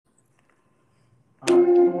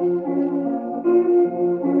All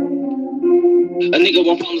A nigga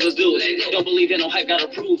want problems, let's do it. Don't believe in no hype, gotta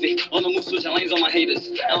prove it. On the move, switching lanes on my haters.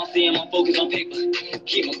 I don't see him, I'm focused on paper.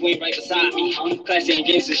 Keep my queen right beside me. Classy and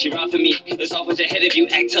gangster, she ride for me. It's off with your head if you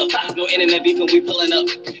act tough. No internet beef and we pulling up.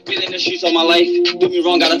 Been in the streets all my life. Do me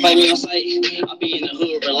wrong, gotta fight me on sight. I be in the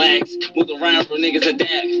hood, relax. Move around for niggas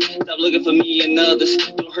adapt. Stop looking for me and others.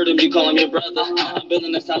 Don't hurt them, you call them your brother. I'm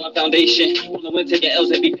building a solid foundation. When the win, take your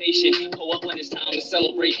L's and be patient. Pull up when it's time to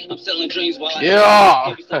celebrate. I'm selling dreams while I hesitate. Yeah.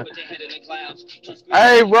 Can't be stuck with your head in the clouds. Trust me,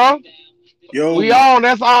 Hey, bro. We Yo, on.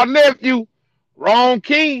 That's our nephew. Ron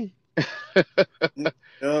King. yep,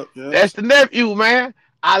 yep, That's the nephew, man.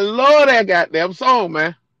 I love that goddamn song,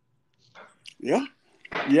 man. yeah,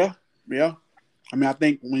 yeah, yeah. I mean, I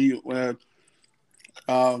think when you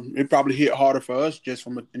it probably hit harder for us just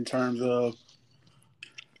from in terms of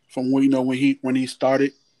from when when he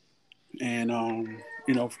started and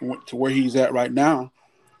from to where he's at right now.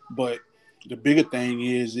 But the bigger thing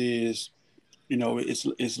is it's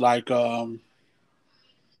like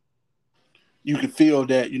you could feel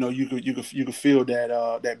that you could feel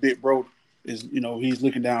that that big bro is he's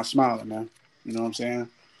looking down smiling, man. You know what I'm saying?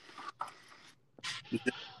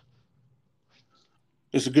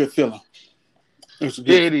 It's a good feeling. It's a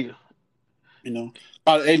Yeah, good it is. you know.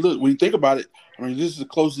 Hey, look, when you think about it, I mean, this is the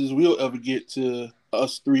closest we'll ever get to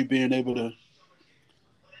us three being able to,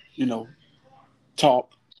 you know,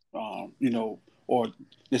 talk, or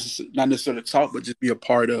this is not necessarily talk, but just be a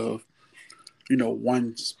part of,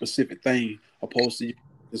 one specific thing, opposed to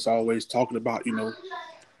just always talking about,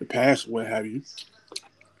 the past, or what have you.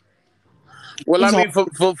 Well, I It's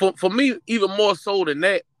all, mean, for me, even more so than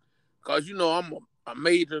that, because I'm a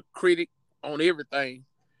major critic on everything,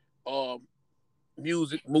 um,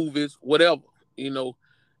 music, movies, whatever. You know,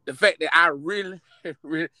 the fact that I really,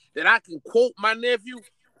 really that I can quote my nephew,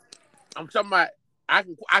 I'm talking about. I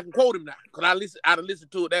can quote him now because I done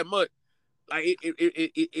listened to it that much. Like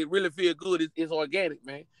it really feel good. It's organic,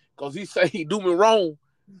 man. Because he say he do me wrong,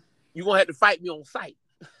 you gonna have to fight me on sight.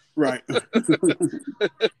 right.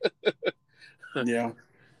 Yeah,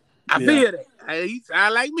 I yeah, feel that. He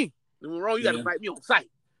sound like me. Do me wrong, you got to yeah, fight me on sight.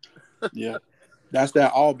 yeah. That's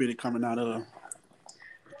that all been coming out of.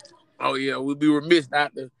 Oh yeah, we'd be remiss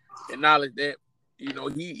not to acknowledge that.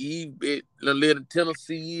 He been lived in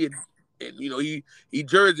Tennessee and he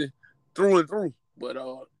Jersey through and through. But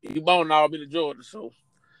he born all in Georgia, so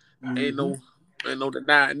ain't Hmm. no ain't no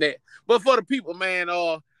denying that. But for the people, man,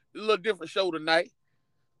 a little different show tonight.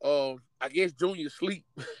 I guess Junior sleep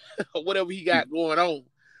or whatever he got going on.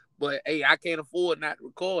 But hey, I can't afford not to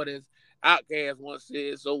record, as Outkast once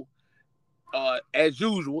said. So as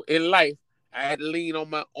usual in life, I had to lean on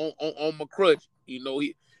my crutch. He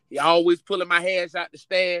always pulling my hash out the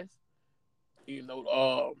stash. And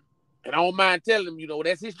I don't mind telling him,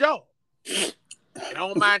 that's his job. And I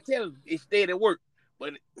don't mind telling him it's steady work.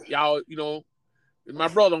 But y'all, my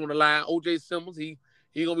brother on the line, OJ Simmons, he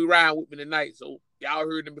gonna be riding with me tonight. So y'all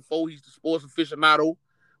heard him before. He's the sports aficionado,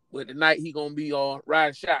 but tonight he gonna be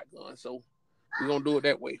riding shotgun. So we gonna do it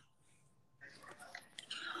that way.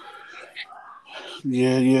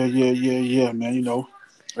 Yeah, yeah, yeah, yeah, yeah, man.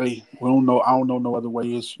 Hey, we don't know. I don't know no other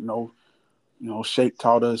way. Is Shake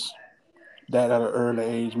taught us that at an early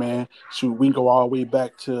age, man. Shoot, we can go all the way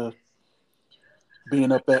back to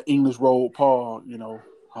being up at English Road Park.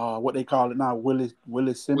 What they call it now, Willie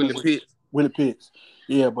Willie Simmons, Pitts. Willie Pitts.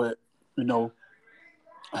 Yeah, but you know,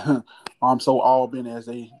 I'm so all been as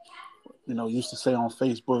they used to say on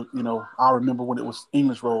Facebook. I remember when it was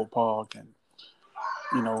English Road Park, and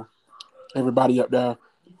you know, everybody up there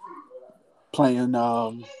playing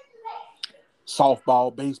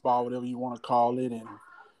softball, baseball, whatever you want to call it, and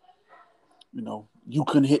you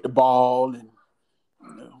couldn't hit the ball, and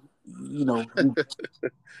you know,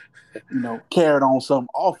 carried on something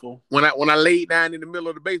awful, When I laid down in the middle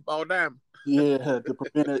of the baseball diamond. yeah, to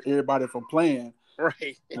prevent everybody from playing,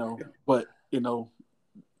 Right. but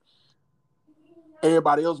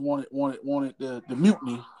everybody else wanted the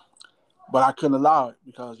mutiny, but I couldn't allow it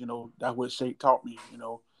because that's what Shake taught me,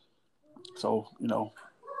 so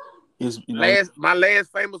is My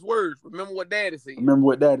last famous words. Remember what Daddy said. remember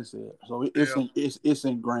what Daddy said. So Yeah. it's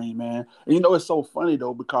ingrained, man. And it's so funny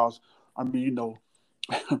though because I mean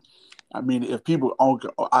I mean if people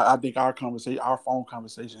I think our phone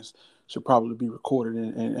conversations should probably be recorded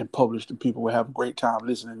and published, and people will have a great time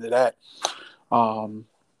listening to that. Um,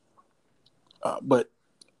 but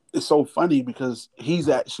it's so funny because he's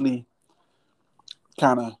actually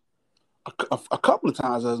kind of a couple of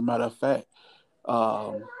times, as a matter of fact,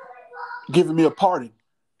 um, giving me a pardon.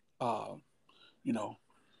 Uh, you know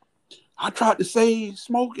I tried to save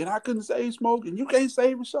Smoke and I couldn't save Smoke, and you can't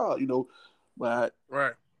save Rashad, but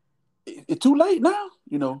Right. it's too late now,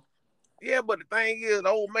 Yeah, but the thing is, the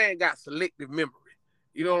old man got selective memory.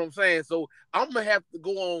 You know what I'm saying? So I'm gonna have to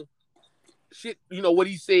go on shit, what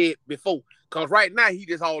he said before. Cause right now he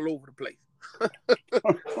just all over the place.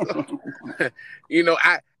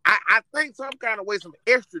 I think some kind of way some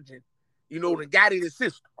estrogen, that got in his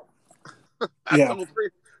system. I Yeah. told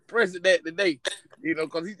President today,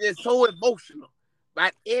 because he's just so emotional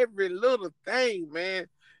about every little thing, man.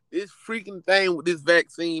 This freaking thing with this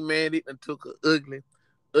vaccine, man, it done took an ugly,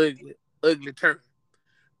 ugly, ugly turn.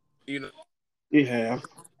 Yeah.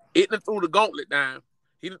 It done threw the gauntlet down.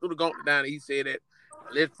 He done threw the gauntlet down and he said that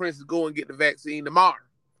let Princess go and get the vaccine tomorrow.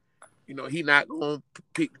 He not going to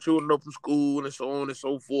pick the children up from school and so on and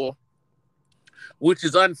so forth, which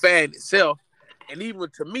is unfair in itself. And even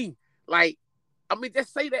to me,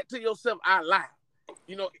 just say that to yourself out loud.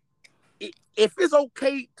 If it's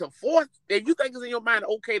okay to force, if you think it's in your mind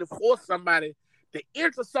okay to force somebody to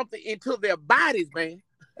enter something into their bodies, man,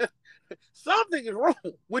 something is wrong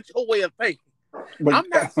with your way of thinking. But I'm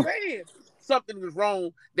not saying something is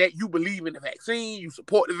wrong that you believe in the vaccine, you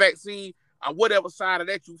support the vaccine, or whatever side of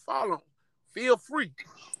that you fall on. Feel free.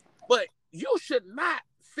 But you should not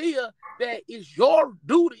feel that it's your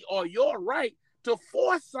duty or your right to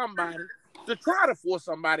force somebody, to try to force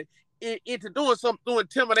somebody into doing something through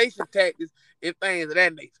intimidation tactics and things of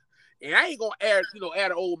that nature. And I ain't gonna air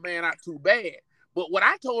the old man out too bad. But what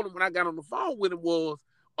I told him when I got on the phone with him was,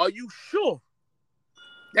 are you sure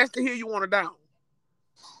that's the hill you want to down?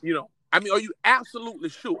 Are you absolutely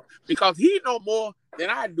sure? Because he know more than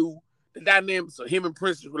I do the dynamics of him and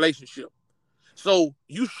Prince's relationship. So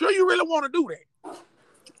you sure you really want to do that?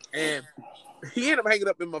 And he ended up hanging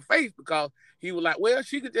up in my face because he was like, well,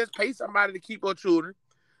 she could just pay somebody to keep her children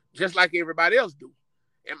just like everybody else do.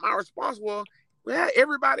 And my response was, well,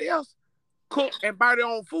 everybody else cook and buy their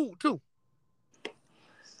own food too.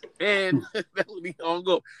 And that's what he hung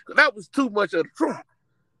up. That was too much of the truth.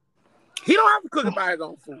 He don't have to cook and buy his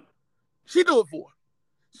own food. She do it for him.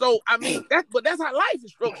 So, that's how life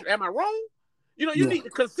is structured. Am I wrong? You need to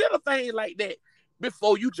consider things like that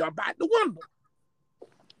before you jump out the window.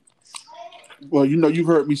 Well, you've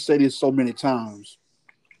heard me say this so many times.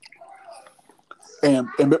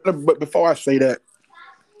 But before I say that,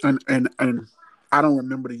 and I don't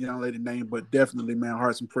remember the young lady's name, but definitely, man,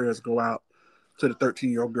 hearts and prayers go out to the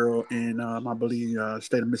 13-year-old girl in, I believe,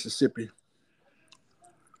 state of Mississippi.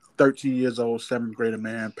 13 years old, 7th grader,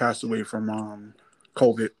 man, passed away from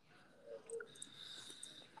COVID.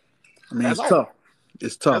 It's tough.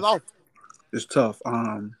 It's tough. That's awful. It's tough.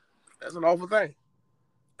 That's an awful thing.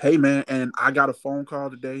 Hey, man, and I got a phone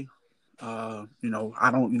call today. I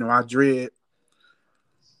dread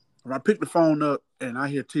when I pick the phone up and I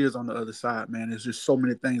hear tears on the other side, man. There's just so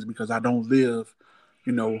many things because I don't live,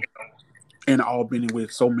 in Albany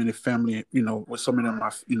with so many family, with so many of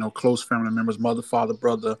my, close family members, mother, father,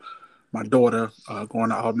 brother, my daughter, going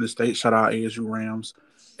to Albany State. Shout out ASU Rams,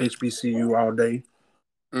 HBCU all day.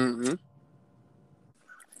 Mm-hmm.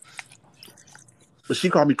 But she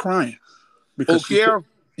called me crying because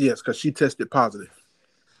because she tested positive.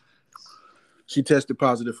 She tested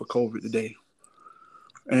positive for COVID today.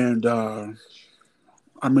 And,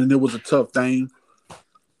 it was a tough thing.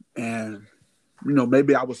 And,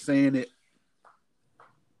 maybe I was saying it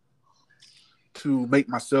to make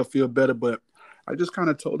myself feel better, but I just kind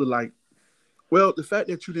of told her, well, the fact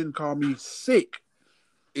that you didn't call me sick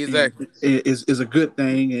exactly is a good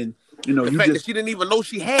thing. And, the fact that she didn't even know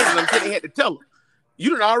she had it until they had to tell her.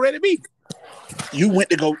 You didn't already be. She went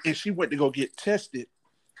to go get tested,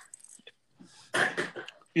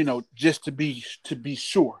 just to be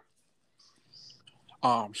sure.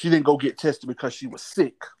 She didn't go get tested because she was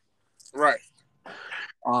sick. Right.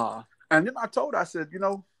 And then I told her, I said,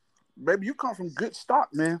 baby, you come from good stock,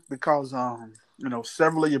 man, because,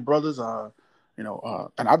 several of your brothers, and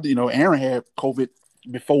Aaron had COVID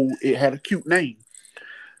before it had a cute name.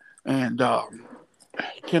 And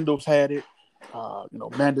Kendall's had it.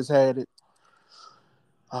 Amanda's had it.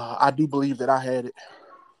 I do believe that I had it.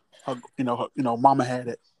 Mama had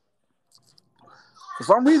it. For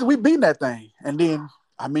some reason, we beat that thing. And then,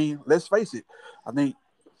 let's face it. I think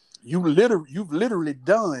you've literally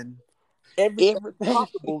done everything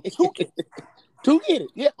possible to get it. To get it,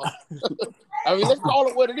 yeah. Let's call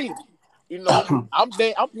it what it is. I'm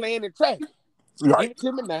playing in traffic. Right. Give it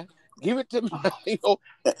to me now. Give it to me. Who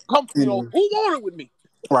want it with me?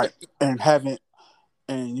 Right. And haven't,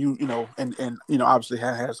 and obviously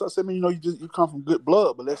have. So I said, you come from good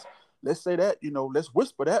blood, but let's say that, let's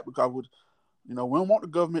whisper that because we don't want the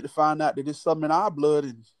government to find out that there's something in our blood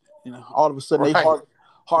and all of a sudden they Right.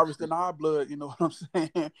 harvesting our blood. You know what I'm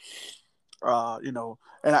saying?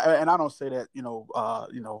 And I don't say that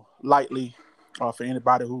lightly, for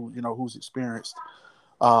anybody who's experienced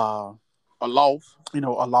uh, A loss. a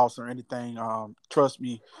loss or anything. Trust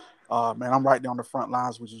me, man, I'm right there on the front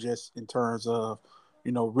lines with you, just in terms of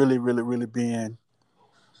really, really, really being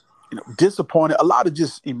disappointed. A lot of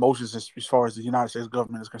just emotions as far as the United States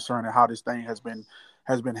government is concerned and how this thing has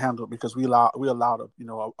been handled, because we allowed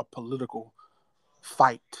a political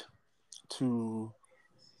fight to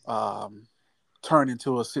turn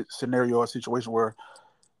into a scenario or a situation where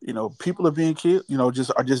people are being killed,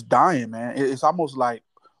 just dying, man. It's almost like,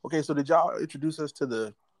 okay, so did y'all introduce us to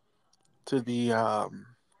the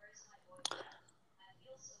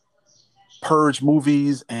purge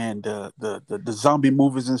movies and the zombie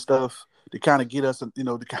movies and stuff to kind of get us, to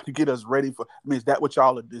kind of get us ready for? I mean, is that what's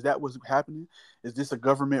happening? Is this a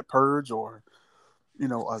government purge, or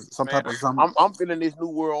some Man, type of I'm feeling this new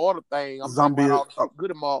world order thing. I'm thinking about zombie? all the shit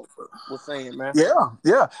Goodemar was saying, man.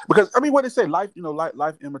 Yeah. Because I mean, what they say, life,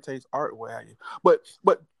 life imitates art, what have you. But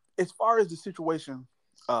as far as the situation,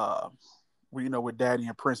 with Daddy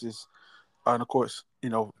and Princess, and of course,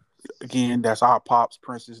 again, that's our pops,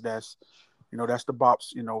 Princess. That's the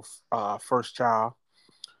Bop's, first child.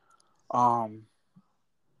 Um,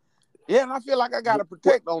 Yeah, and I feel like I gotta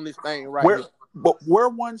protect on this thing right where, here. but where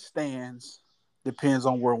one stands depends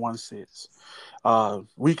on where one sits.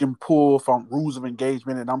 We can pull from rules of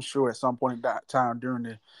engagement, and I'm sure at some point in that time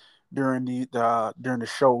during the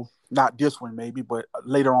show, not this one maybe, but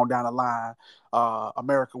later on down the line,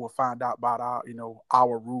 America will find out about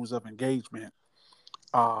our rules of engagement.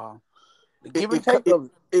 Uh, The it, give and it, take it, of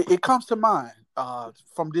it. it comes to mind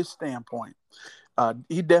from this standpoint.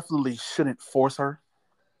 He definitely shouldn't force her,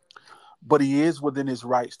 but he is within his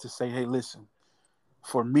rights to say, "Hey, listen,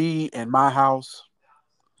 for me and my house,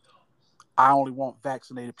 I only want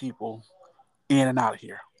vaccinated people in and out of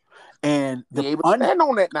here." And Be able to stand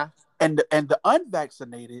on that now. the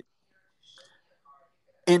unvaccinated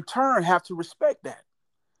in turn have to respect that.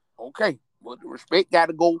 Okay, but the respect got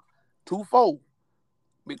to go twofold,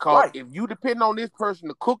 because Right. if you depend on this person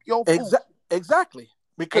to cook your food Exactly. and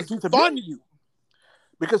Because to to fund me, you,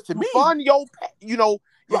 because to to me, fund your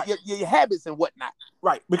right, your habits and whatnot,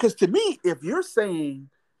 right. Because to me, if you're saying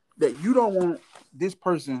that you don't want this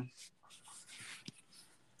person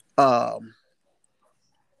um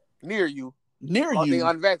near you, near because they you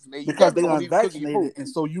unvaccinated, you because definitely they don't want to be cooking your unvaccinated, food. and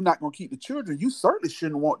so you're not gonna keep the children, you certainly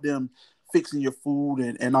shouldn't want them fixing your food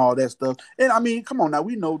and all that stuff. And I mean, come on now,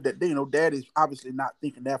 we know that dad is obviously not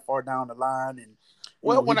thinking that far down the line, and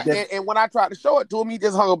Well, he when I tried to show it to him, he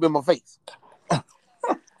just hung up in my face.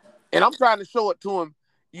 And I'm trying to show it to him,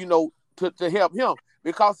 to help him,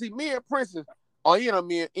 because see, me and Princess are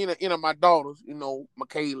in my daughters,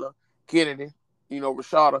 Michaela, Kennedy,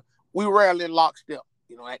 Rashada. We rarely in lockstep.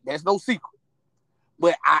 That's no secret.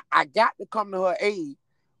 But I got to come to her aid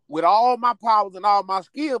with all my powers and all my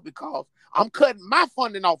skill, because I'm cutting my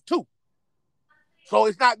funding off too. So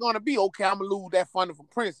it's not going to be okay. I'm going to lose that funding from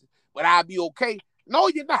Princess, but I'll be okay. No,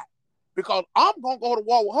 you're not, because I'm going to go to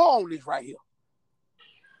war with her on this right here.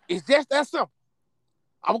 It's just that simple.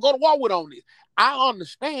 I'm going to go to war with her on this. I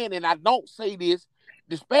understand, and I don't say this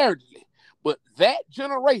disparagingly, but that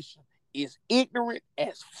generation is ignorant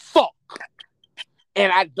as fuck.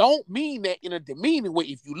 And I don't mean that in a demeaning way.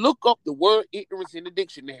 If you look up the word ignorance in the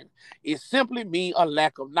dictionary, it simply means a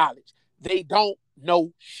lack of knowledge. They don't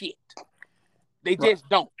know shit. They just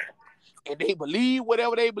don't. And they believe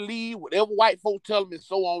whatever they believe, whatever white folks tell them, and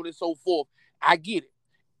so on and so forth. I get it.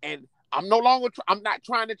 And I'm not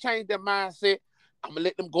trying to change their mindset. I'm going to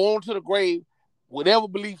let them go on to the grave, whatever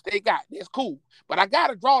beliefs they got. That's cool. But I got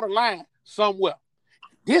to draw the line somewhere.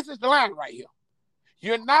 This is the line right here.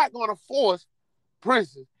 You're not going to force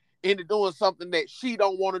Princess into doing something that she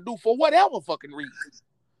don't want to do for whatever fucking reason.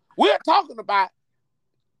 We're talking about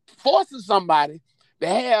forcing somebody to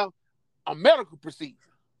have a medical procedure,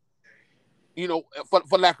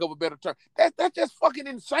 for lack of a better term. That's just fucking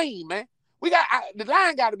insane, man. The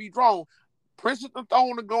line got to be drawn. Princess done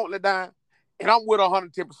throwing the gauntlet down, and I'm with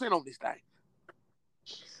 110% on this thing.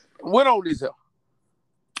 I'm with on this here.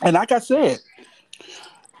 And like I said,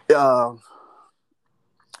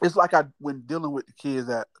 it's like when dealing with the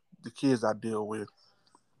kids I deal with,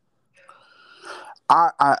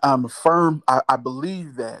 I'm firm. I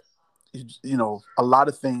believe that a lot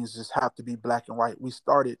of things just have to be black and white. We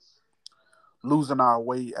started losing our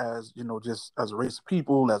way as just as a race of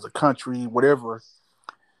people, as a country, whatever,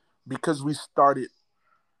 because we started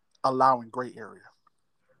allowing gray area.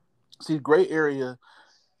 See, gray area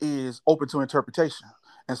is open to interpretation,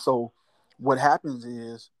 and so what happens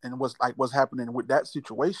is, and what's happening with that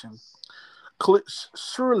situation,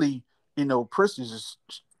 surely, Princess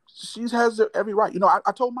she has every right.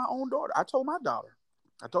 I told my own daughter, I told my daughter,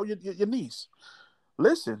 I told your niece,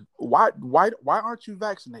 listen, why aren't you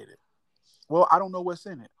vaccinated? Well, I don't know what's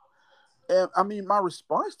in it. And I mean, my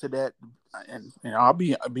response to that, and I'll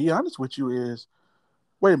be honest with you, is,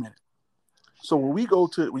 wait a minute. So when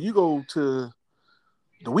you go to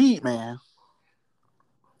the weed man,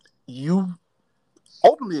 you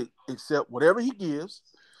openly accept whatever he gives,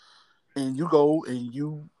 and you go and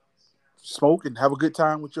you smoke and have a good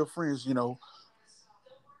time with your friends. You don't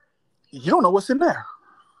know what's in there,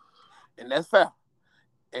 and that's fair.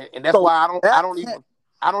 And that's so why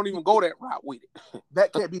I don't even go that route with it.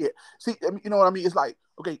 That can't be it. See, you know what I mean? It's like,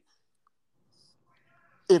 okay,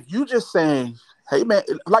 if you just saying, hey man,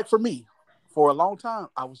 like for me, for a long time,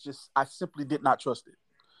 I simply did not trust it.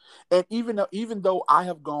 And even though I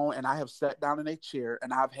have gone and I have sat down in a chair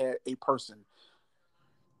and I've had a person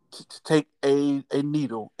to take a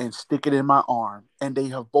needle and stick it in my arm, and they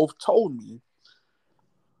have both told me,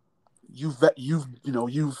 you're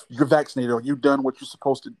vaccinated, or you've done what you're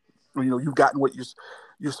supposed to, you've gotten what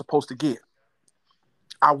you're supposed to get.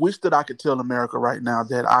 I wish that I could tell America right now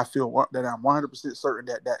that I feel that I'm 100%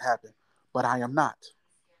 certain that happened, but I am not.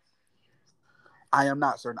 I am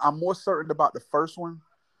not certain. I'm more certain about the first one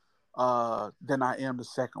than I am the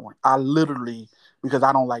second one. I literally, because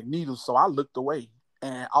I don't like needles, so I looked away,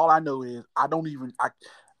 and all I know is I'm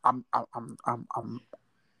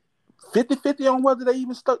 50-50 on whether they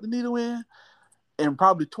even stuck the needle in, and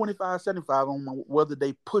probably 25-75 on whether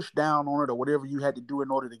they pushed down on it or whatever you had to do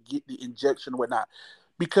in order to get the injection or whatnot.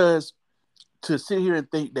 Because to sit here and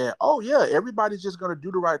think that, oh yeah, everybody's just gonna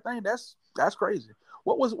do the right thing, that's crazy.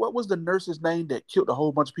 What was the nurse's name that killed a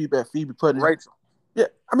whole bunch of people at Phoebe Pudding? Rachel. Yeah,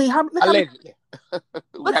 I mean, how many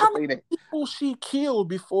people she killed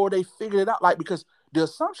before they figured it out? Like, because the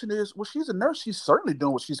assumption is, well, she's a nurse, she's certainly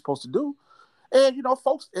doing what she's supposed to do, and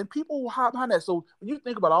folks and people will hide behind that. So when you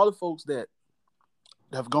think about all the folks that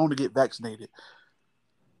have gone to get vaccinated,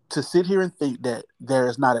 to sit here and think that there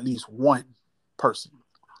is not at least one person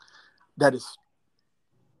that is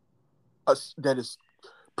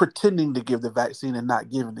pretending to give the vaccine and not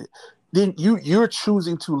giving it, then you're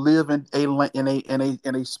choosing to live in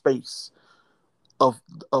a space of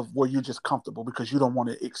where you're just comfortable because you don't want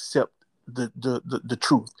to accept the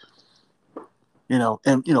truth.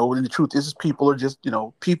 And the truth is people are just,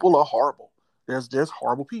 people are horrible. There's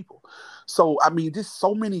horrible people. So I mean, there's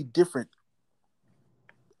so many different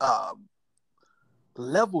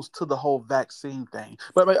levels to the whole vaccine thing.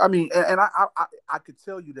 But I mean, and I could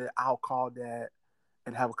tell you that I'll call Dad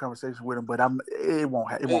and have a conversation with him, but it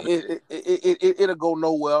won't. It'll go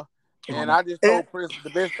nowhere. And I just told Prince the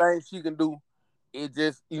best thing she can do is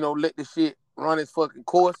just let the shit run its fucking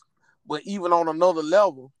course. But even on another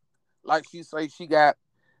level, like she say, she got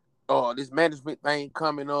this management thing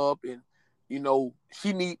coming up, and she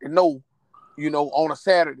need to know, on a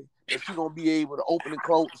Saturday that she gonna be able to open and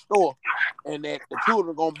close the store, and that the children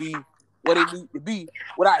are gonna be where they need to be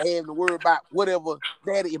without having to worry about whatever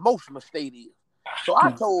daddy emotional state is. So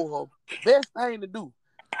I told her the best thing to do,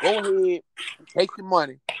 go ahead and take your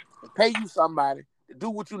money and pay you somebody to do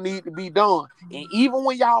what you need to be done. And even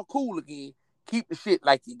when y'all cool again, keep the shit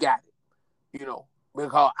like you got it.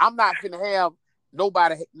 Because I'm not gonna have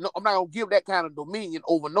nobody, I'm not gonna give that kind of dominion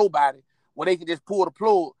over nobody where they can just pull the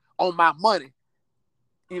plug on my money,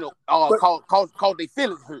 cause they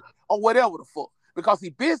feelings hurt or whatever the fuck. Because see,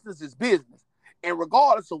 business is business. And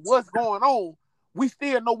regardless of what's going on, we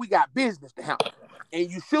still know we got business to handle. And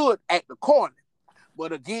you should act accordingly.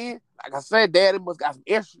 But again, like I said, Daddy must got some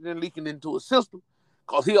estrogen leaking into his system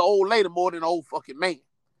because he an old lady more than an old fucking man.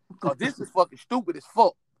 Because this is fucking stupid as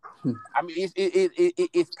fuck. I mean,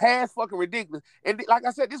 it's past fucking ridiculous. And like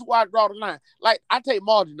I said, this is why I draw the line. Like, I take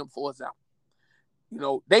Margie them for example.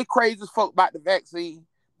 They crazy as fuck about the vaccine,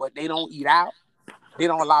 but they don't eat out. They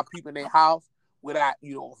don't allow people in their house without,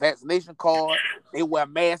 a vaccination card. They wear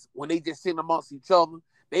masks when they just sit amongst each other.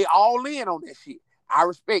 They all in on that shit. I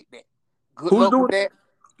respect that. Good luck with that.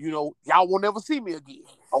 Y'all will never see me again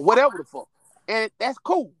or whatever the fuck. And that's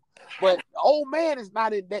cool. But the old man is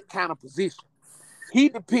not in that kind of position. He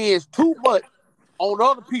depends too much on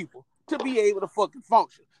other people to be able to fucking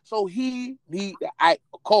function. So he need to act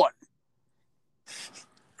accordingly.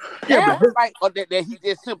 Yeah, that he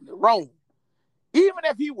just simply wrong. Even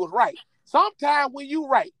if he was right, sometimes when you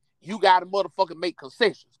right, you gotta motherfucking make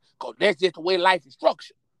concessions. Because that's just the way life is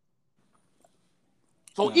structured.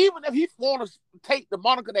 So even if he want to take the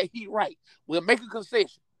moniker that he right, we'll make a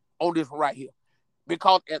concession on this one right here.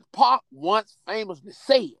 Because as Pac once famously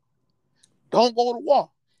said, Don't go to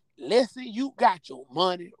war. Let's say you got your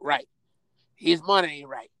money right. His money ain't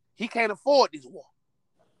right. He can't afford this war.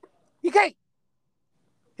 He can't.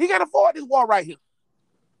 He can't afford this war right here.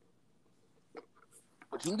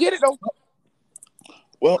 But you can get it though.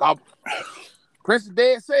 Well, Princess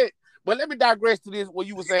Dead said. But let me digress to this. What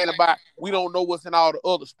you were saying about we don't know what's in all the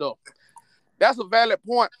other stuff. That's a valid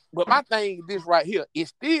point. But my thing is this right here. It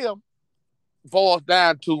still boils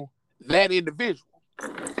down to that individual.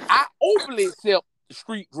 I openly accept the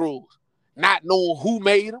street drugs, not knowing who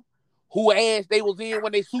made them, who ass they was in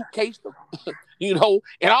when they suitcased them, you know,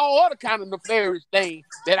 and all other kind of nefarious things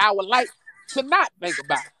that I would like to not think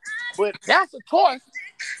about. But that's a choice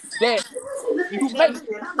that you make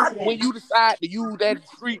when you decide to use that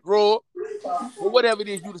street drug or whatever it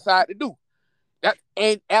is you decide to do. That,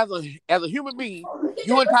 and as a human being,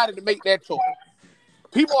 you're entitled to make that choice.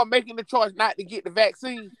 People are making the choice not to get the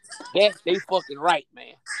vaccine. That's they fucking right,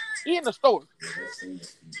 man. In the story.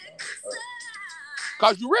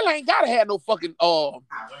 Cause you really ain't gotta have no fucking no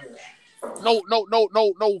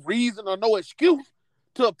reason or no excuse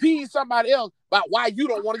to appease somebody else about why you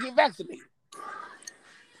don't want to get vaccinated.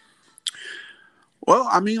 Well,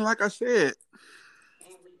 I mean, like I said,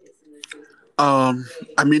 I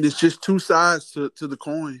mean, it's just two sides to the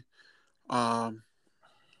coin. And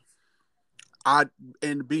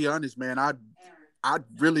to be honest, man, I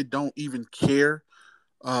really don't even care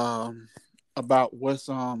about what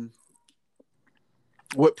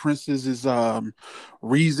Princess's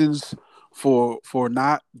reasons for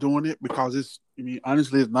not doing it, because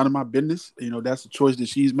honestly, it's none of my business. You know, that's a choice that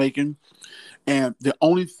she's making. And the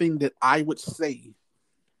only thing that I would say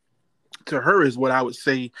to her is what I would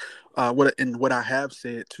say, what I have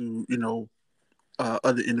said to,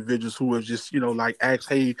 other individuals who have just, like asked,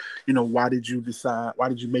 hey, why did you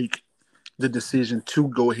make the decision to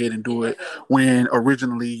go ahead and do it when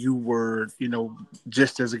originally you were,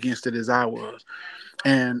 just as against it as I was.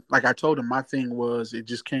 And like I told him, my thing was, it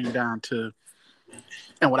just came down to,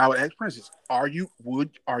 and what I would ask Princess, are you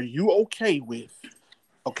okay with,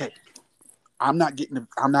 okay, I'm not getting it.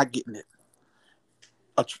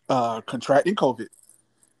 Contracting COVID,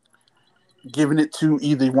 giving it to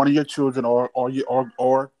either one of your children or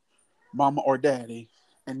mama or daddy,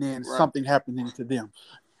 and then something happening to them.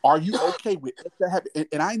 Are you okay with if that happen?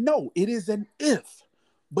 And I know it is an if,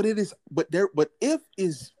 but if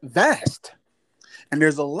is vast, and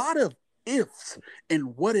there's a lot of ifs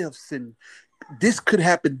and what ifs, and this could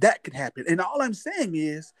happen, that could happen. And all I'm saying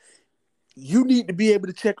is, you need to be able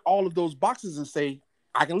to check all of those boxes and say,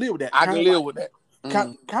 I can live with that. I can live with that.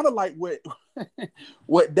 Kind of like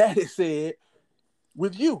what Daddy said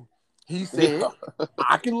with you. He said,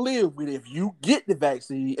 I can live with it if you get the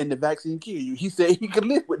vaccine and the vaccine kill you. He said he can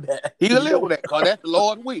live with that. He can live with that because that's the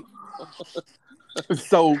Lord's will.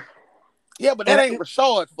 So, yeah, but that ain't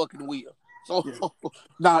Rashard's fucking will. So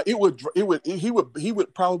now he would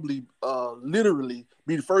probably literally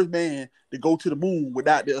be the first man to go to the moon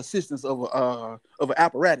without the assistance of an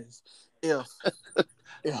apparatus. If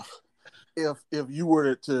you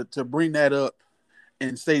were to bring that up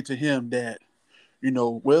and say to him that,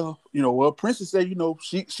 Princess said,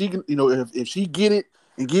 she can, if she get it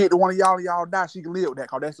and get it to one of y'all die, she can live with that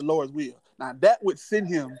because that's the Lord's will. Now that would send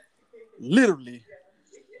him literally.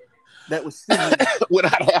 That would send him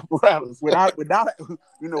without apparatus, without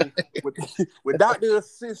the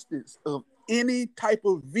assistance of any type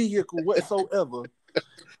of vehicle whatsoever.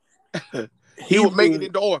 He would make it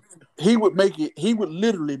into orbit. He would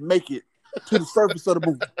literally make it to the surface of the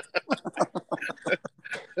moon.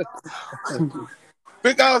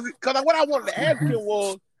 Because what I wanted to ask him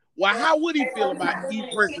was, well, how would he feel about eating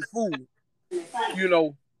Princess food,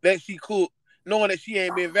 that she cooked, knowing that she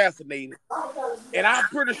ain't been vaccinated? And I'm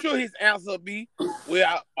pretty sure his answer would be,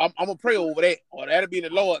 well, I'm going to pray over that, or that'll be in the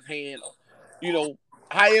Lord's hand.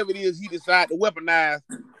 However it is he decide to weaponize,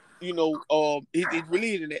 his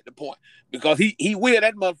religion at the point. Because he wear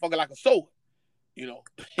that motherfucker like a sword,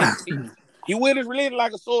 He wear his religion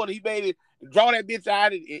like a sword. He made it, draw that bitch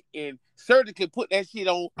out and surgically put that shit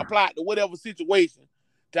on, apply it to whatever situation,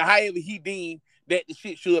 to however he deemed that the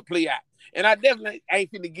shit should play out. And I definitely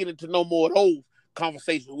ain't finna get into no more of those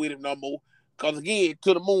conversations with him no more. Because again,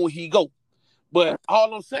 to the moon he go. But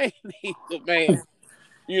all I'm saying is, man,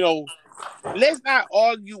 let's not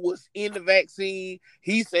argue what's in the vaccine.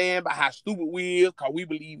 He's saying about how stupid we is because we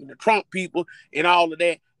believe in the Trump people and all of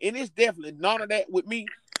that. And it's definitely none of that with me.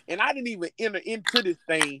 And I didn't even enter into this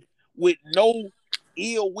thing with no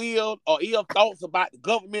ill will or ill thoughts about the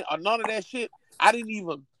government or none of that shit. I didn't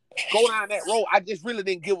even go down that road. I just really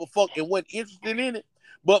didn't give a fuck and wasn't interested in it.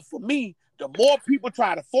 But for me, the more people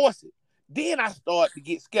try to force it, Then I start to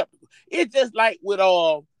get skeptical. It's just like with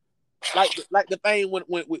like the thing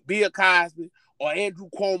with Bill Cosby or Andrew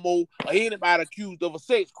Cuomo or anybody accused of a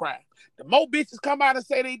sex crime. The more bitches come out and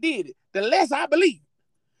say they did it, the less I believe.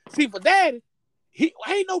 See, for Daddy,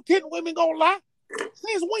 ain't no 10 women gonna lie.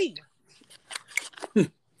 Since when?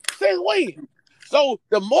 Since when? So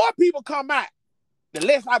the more people come out, the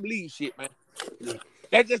less I believe shit, man.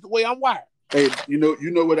 That's just the way I'm wired. Hey, you know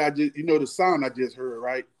what the sound I just heard,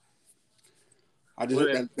 right? I just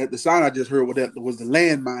heard that the sound I just heard was the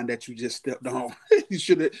landmine that you just stepped on. You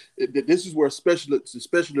should have. This is where special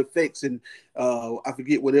effects and I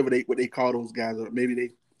forget what they call those guys, or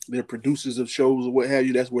maybe they're producers of shows or what have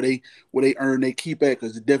you. That's where they earn their keep at,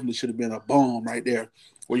 because it definitely should have been a bomb right there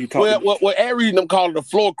where you talk. Well, Aries them call it a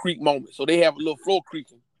floor creek moment, so they have a little floor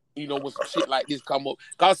creaking, when some shit like this come up.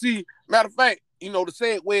 Cause see, matter of fact, to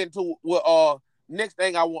segue into what next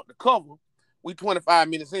thing I want to cover. We 25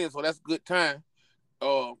 minutes in, so that's a good time.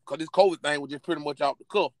 Cause this COVID thing was just pretty much off the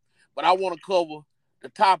cuff. But I want to cover the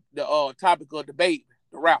topic of the baby,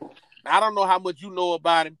 the rapper. Now, I don't know how much you know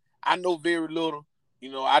about him. I know very little.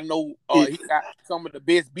 I know he got some of the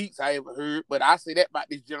best beats I ever heard, but I say that about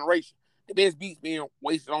this generation. The best beats being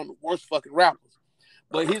wasted on the worst fucking rappers.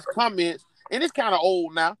 But his comments, and it's kind of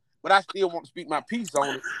old now, but I still want to speak my piece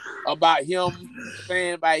on it, about him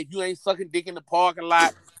saying, if you ain't sucking dick in the parking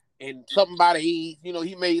lot and something about age,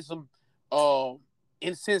 he made some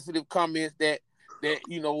insensitive comments that the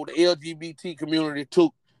LGBT community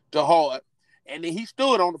took to heart. And then he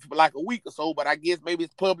stood on it for like a week or so, but I guess maybe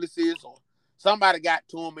his publicist or somebody got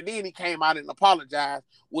to him, and then he came out and apologized,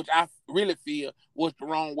 which I really feel was the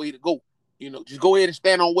wrong way to go. Just go ahead and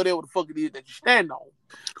stand on whatever the fuck it is that you stand on.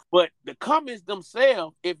 But the comments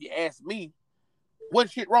themselves, if you ask me, what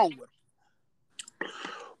shit wrong with them?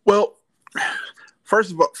 Well,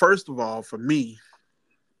 first of all, for me,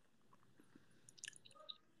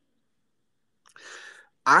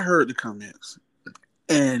 I heard the comments,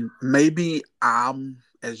 and maybe I'm,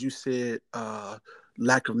 as you said,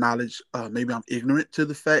 lack of knowledge. Maybe I'm ignorant to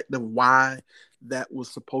the fact of why that was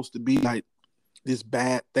supposed to be like this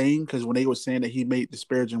bad thing. Because when they were saying that he made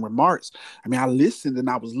disparaging remarks, I mean, I listened and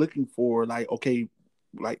I was looking for I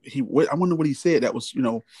wonder what he said that was,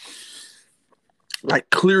 like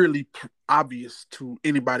clearly obvious to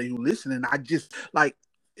anybody who listened. And I just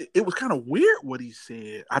it was kind of weird what he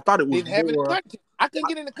said. I thought it was more. I couldn't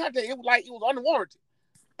get in the context. It was like it was unwarranted.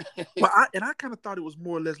 Well, I kind of thought it was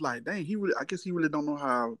more or less like, dang, I guess he really don't know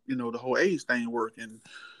how the whole AIDS thing work, and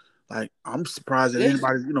like I'm surprised that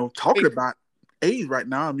anybody's talking about AIDS right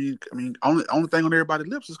now. I mean, only thing on everybody's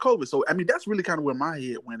lips is COVID. So I mean, that's really kind of where my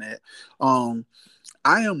head went at.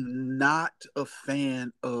 I am not a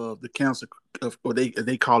fan of the cancel or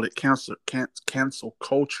they call it cancel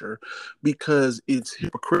culture, because it's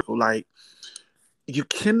hypocritical. Like, you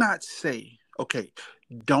cannot say, okay,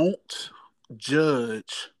 don't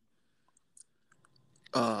judge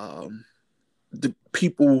the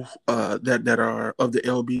people that are of the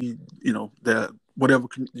LB, the whatever,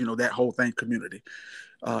 that whole thing community.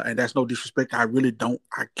 And that's no disrespect. I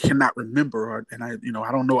cannot remember, and I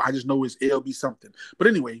don't know. I just know it's LB something. But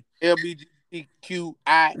anyway,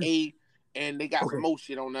 LGBTQIA, and they got some more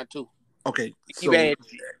shit on that too. Okay, so I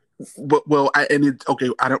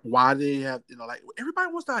don't. Why they have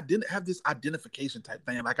everybody wants to have this identification type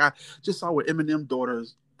thing. Like, I just saw with Eminem daughter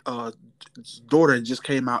just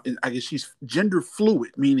came out, and I guess she's gender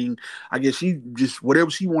fluid, meaning I guess she just whatever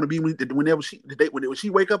she want to be whenever she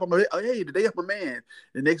wake up, I'm like, oh, hey, today I'm a man,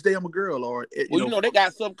 the next day I'm a girl, or they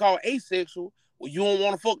got something called asexual, where you don't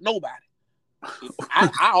want to fuck nobody.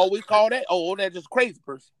 I always call that, that's just a crazy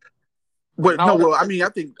person. But no, well, I mean, I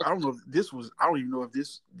don't don't even know if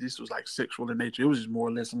this was like sexual in nature. It was just more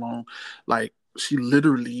or less along, like, she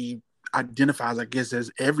literally identifies, I guess, as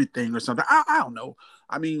everything or something. I don't know.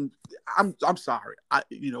 I mean, I'm sorry.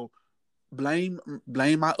 Blame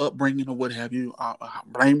my upbringing or what have you.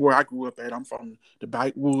 Blame where I grew up at. I'm from the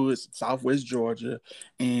backwoods, Southwest Georgia,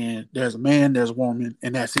 and there's a man, there's a woman,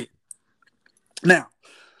 and that's it. Now,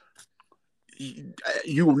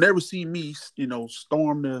 you will never see me,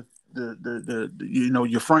 storm the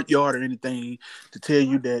your front yard or anything to tell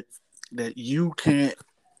you that you can't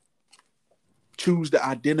choose to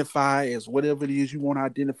identify as whatever it is you want to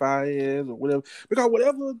identify as, or whatever, because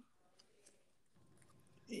whatever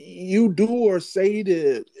you do or say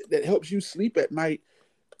that helps you sleep at night,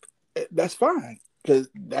 that's fine, because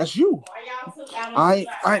that's you. I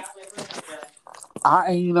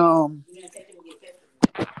ain't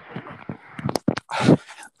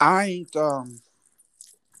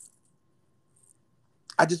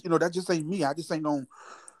I just that just ain't me. I just ain't gonna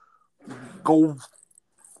go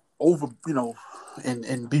over,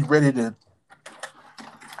 and be ready to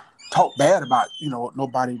talk bad about,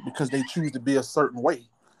 nobody because they choose to be a certain way.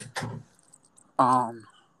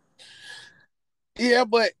 Yeah,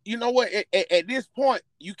 but you know what? At this point,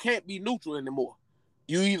 you can't be neutral anymore.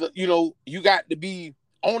 You either, you got to be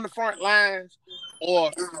on the front lines,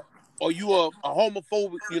 or you are a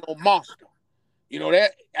homophobic, monster.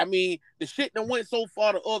 The shit that went so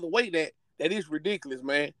far the other way that is ridiculous,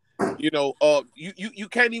 man. You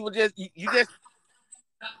can't even you just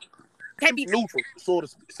can't be neutral, so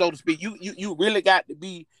to speak. You really got to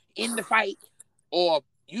be in the fight, or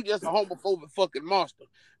you just a homophobic fucking monster.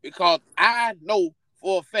 Because I know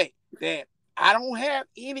for a fact that I don't have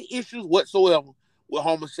any issues whatsoever with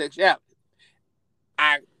homosexuality.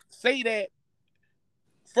 I say that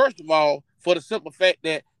first of all for the simple fact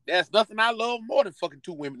that there's nothing I love more than fucking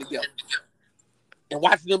two women together and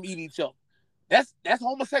watching them eat each other. That's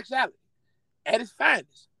homosexuality at its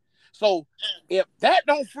finest. So if that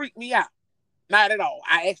don't freak me out, not at all.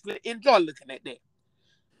 I actually enjoy looking at that.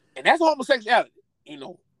 And that's homosexuality,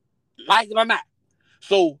 like it or not.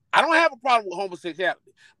 So I don't have a problem with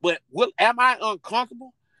homosexuality. But am I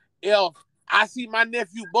uncomfortable if I see my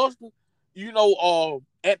nephew Buster,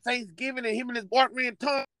 at Thanksgiving and him and his boyfriend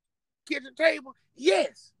Tom kitchen table?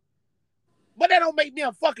 Yes. But that don't make me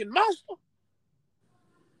a fucking monster.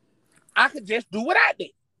 I could just do what I did.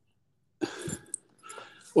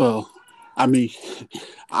 Well, I mean,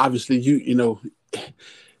 obviously,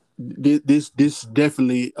 this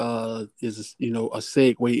definitely is a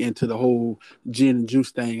segue into the whole gin and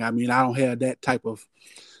juice thing. I mean, I don't have that type of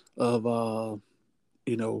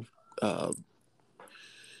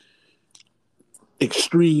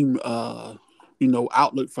extreme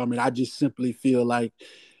outlook from it. I just simply feel like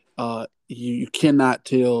you cannot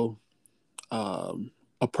tell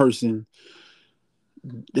a person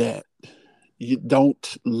that you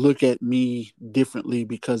don't look at me differently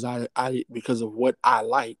because because of what I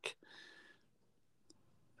like,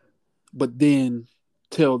 but then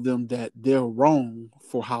tell them that they're wrong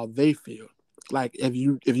for how they feel. Like have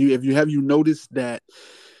you noticed that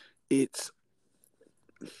it's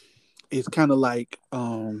kind of like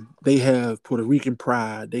they have Puerto Rican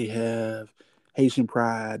pride, they have Haitian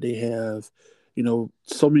pride, they have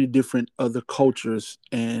so many different other cultures,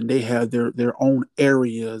 and they have their own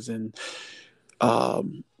areas, and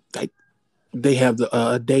like they have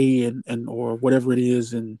a day and or whatever it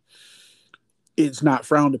is, and it's not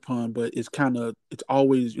frowned upon, but it's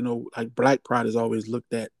always like Black pride is always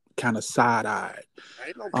looked at kind of side-eyed.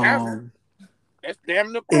 Ain't no counter. That's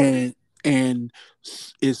damn the and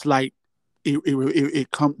it's like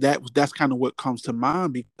that's kind of what comes to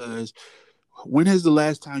mind, because when is the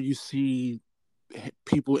last time you see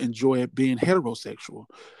people enjoy being heterosexual?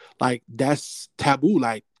 Like that's taboo.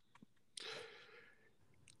 Like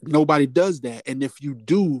nobody does that, and if you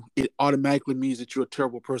do, it automatically means that you're a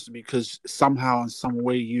terrible person, because somehow in some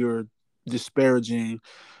way you're disparaging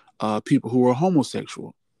people who are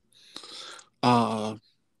homosexual.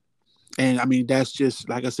 And I mean, that's just,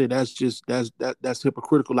 like I said, that's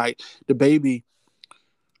hypocritical. Like the baby,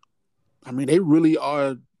 I mean, they really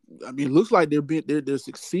are. I mean, it looks like they're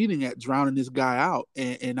succeeding at drowning this guy out.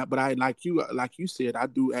 But I like you said, I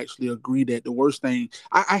do actually agree that the worst thing,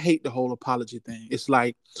 I hate the whole apology thing. It's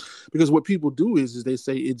like, because what people do is they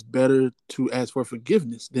say it's better to ask for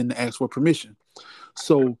forgiveness than to ask for permission.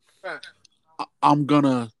 So I'm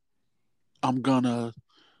gonna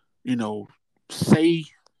say,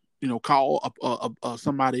 call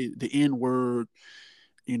somebody the N-word,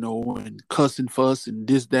 and cuss and fuss and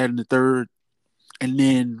this, that, and the third. And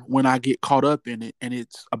then when I get caught up in it and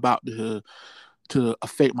it's about to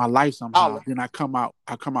affect my life somehow, then I come out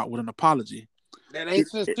with an apology. That ain't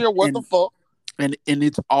sincere. What the fuck? And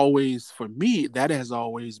it's always, for me, that has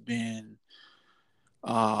always been,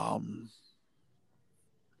 like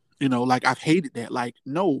I've hated that. Like,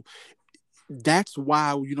 no, that's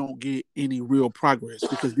why you don't get any real progress,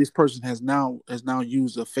 because this person has now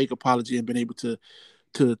used a fake apology and been able to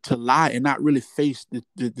lie and not really face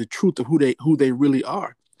the truth of who they really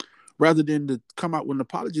are, rather than to come out with an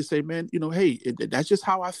apology and say, man, hey, that's just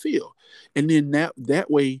how I feel. And then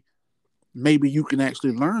that way, maybe you can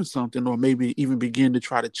actually learn something, or maybe even begin to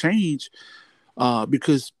try to change,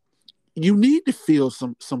 because you need to feel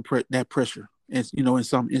that pressure, and in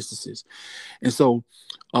some instances. And so,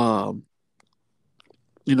 for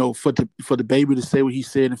the baby to say what he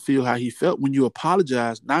said and feel how he felt, when you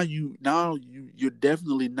apologize, now you're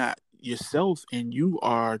definitely not yourself, and you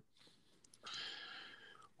are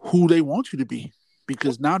who they want you to be,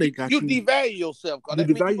 because now they got you. You devalue yourself. You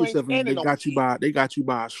devalue yourself, and they got you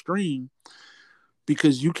by a string,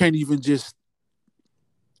 because you can't even just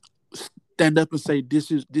stand up and say this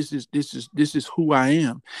is who I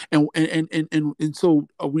am, and so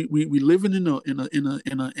we living in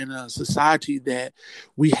a society that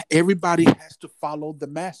everybody has to follow the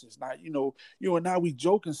masses. Now you and I, we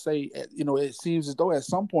joke and say, it seems as though at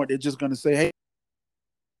some point they're just going to say, hey,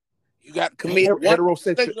 you got to commit one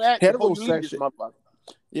sexual act before you leave this heterosexual. motherfucker.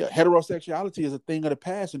 Yeah, heterosexuality is a thing of the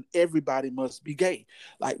past, and everybody must be gay.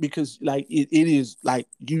 Because it is like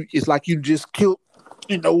it's like you just killed,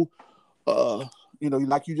 uh,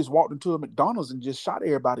 like you just walked into a McDonald's and just shot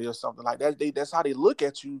everybody or something like that. That's how they look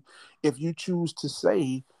at you if you choose to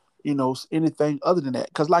say, anything other than that.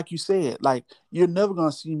 Because like you said, like you're never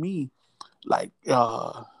gonna see me like.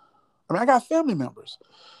 I got family members.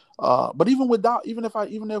 But even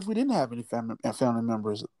if we didn't have any family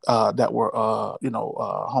members that were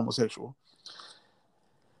homosexual,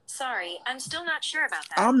 Sorry, I'm still not sure about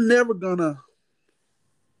that. I'm never gonna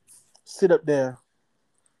sit up there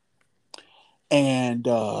and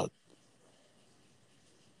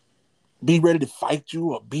be ready to fight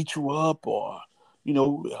you or beat you up or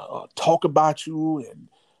talk about you and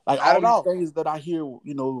like Not all at these all. things that I hear,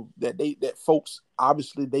 that folks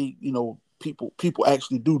obviously people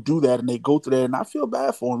actually do that and they go through that, and I feel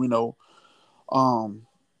bad for them,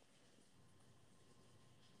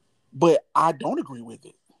 but I don't agree with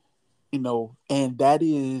it, and that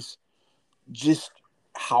is just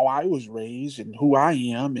how I was raised and who I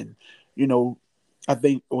am, and I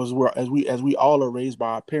think it was where as we all are raised by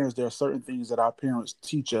our parents, there are certain things that our parents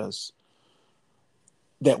teach us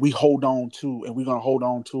that we hold on to, and we're gonna hold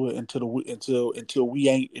on to it until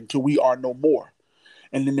we are no more.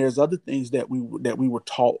 And then there's other things that we were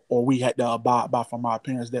taught or we had to abide by from our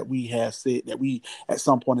parents that we have said that we at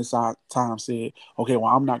some point in time said, okay,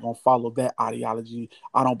 well, I'm not going to follow that ideology.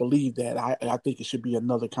 I don't believe that. I think it should be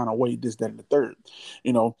another kind of way, this, that, and the third,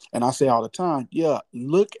 and I say all the time, yeah,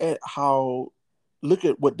 look at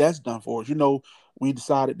what that's done for us. We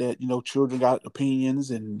decided that, children got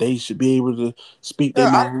opinions and they should be able to speak their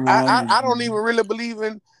Yeah, mind. I don't even really believe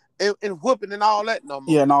in whooping and all that no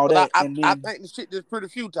more. Yeah, and all But that. And I then, think the shit is pretty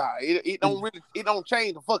futile. It don't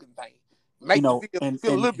change the fucking thing. Make you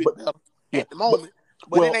feel a little bit better yeah, at the moment,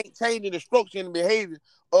 but it ain't changing the structure and the behavior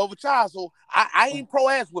of a child. So I ain't pro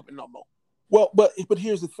ass whipping no more. Well, but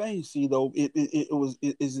here's the thing. See, though, it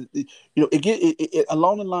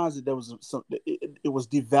along the lines that there was it was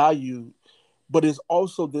devalued, but it's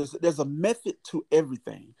also there's a method to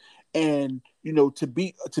everything, and to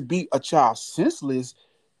be a child senseless,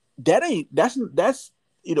 that's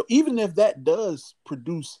even if that does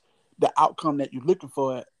produce the outcome that you're looking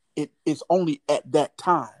for, it's only at that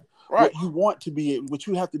time. Right. What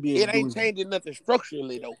you have to be able it to ain't do changing nothing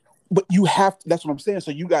structurally though. But you have to, that's what I'm saying.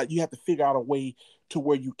 So you have to figure out a way to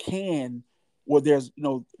where you can, where there's,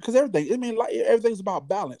 because everything, I mean, like everything's about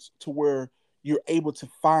balance to where you're able to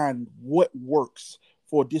find what works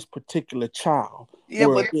for this particular child. Yeah,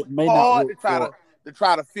 where but it's it may not hard work to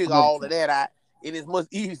try to figure another all of child. that out. And it's much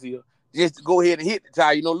easier just to go ahead and hit the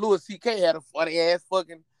child. Louis C.K. had a funny ass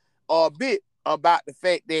fucking bit about the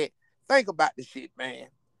fact that, think about the shit, man.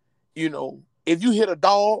 If you hit a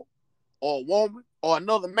dog or a woman or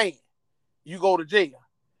another man, you go to jail.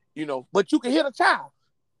 But you can hit a child.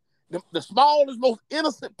 The smallest, most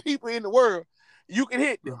innocent people in the world, you can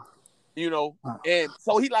hit them. And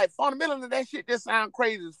so he like, fundamentally, that shit just sound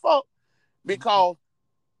crazy as fuck because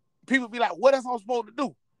people be like, what else I'm supposed to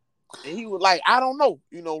do? And he was like, I don't know.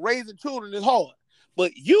 Raising children is hard,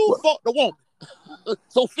 but you fuck the woman,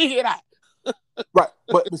 so figure it out. Right,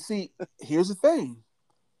 but see, here's the thing: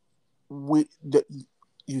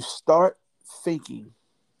 you start thinking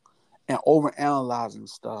and overanalyzing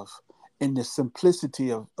stuff, in the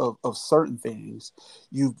simplicity of certain things,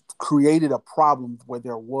 you've created a problem where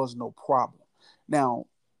there was no problem. Now,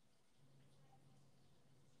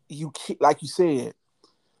 like you said,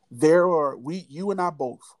 you and I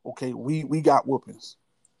both, okay, we got whoopings.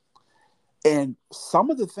 And some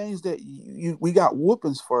of the things that we got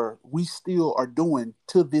whoopings for, we still are doing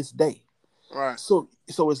to this day. Right. So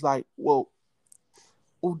it's like, well,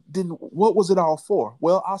 then what was it all for?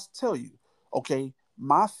 Well, I'll tell you. Okay,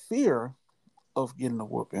 my fear of getting a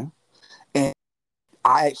whooping, and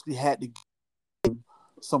I actually had to get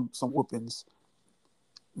some whoopings.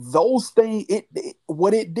 Those things,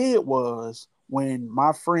 what it did was when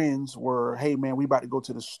my friends were, hey man, we about to go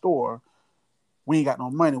to the store. We ain't got no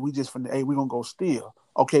money. We just hey, we gonna go steal.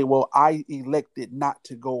 Okay, well, I elected not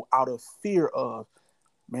to go out of fear of,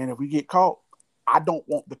 man, if we get caught, I don't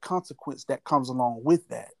want the consequence that comes along with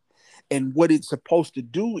that. And what it's supposed to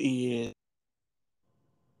do is,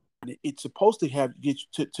 it's supposed to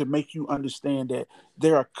to make you understand that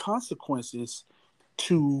there are consequences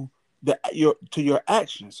to your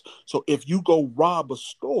actions. So if you go rob a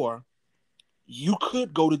store, you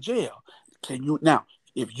could go to jail. Can you now?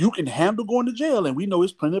 If you can handle going to jail, and we know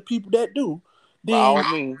there's plenty of people that do, By all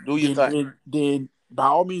means, do your thing. then by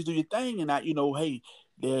all means do your thing. And hey,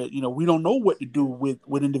 we don't know what to do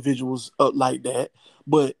with individuals like that,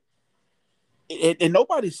 but and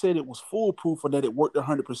nobody said it was foolproof or that it worked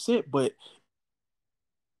 100%, but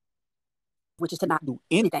which is to not do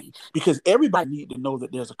anything, because everybody need to know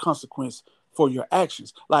that there's a consequence for your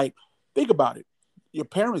actions. Like, think about it. Your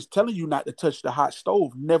parents telling you not to touch the hot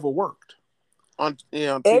stove never worked.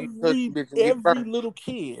 Every little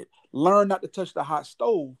kid learned not to touch the hot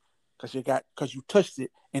stove because you touched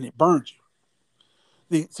it and it burned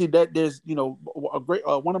you. See that there's a great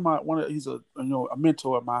he's a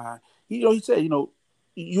mentor of mine. He said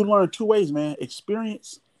you learn two ways, man: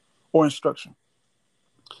 experience or instruction.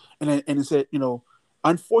 And he said,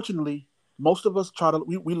 unfortunately, most of us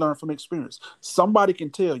we learn from experience. Somebody can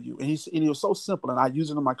tell you, and it was so simple. And I use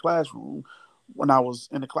it in my classroom when I was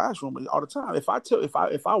in the classroom all the time. If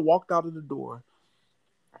I walked out of the door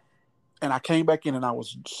and I came back in and I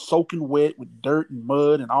was soaking wet with dirt and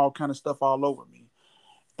mud and all kind of stuff all over me,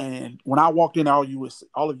 and when I walked in, all of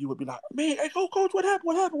you would be like, "Man, hey, coach, what happened?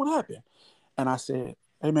 What happened? What happened?" And I said,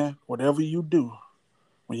 "Hey, man, whatever you do,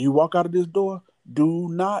 when you walk out of this door, do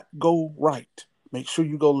not go right. Make sure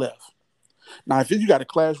you go left." Now, if you got a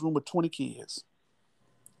classroom with 20 kids,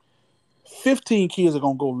 15 kids are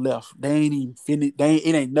going to go left. They ain't even finished.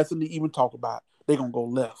 It ain't nothing to even talk about. They're going to go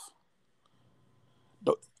left.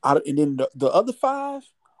 And then the other 5,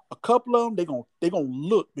 a couple of them, they're gonna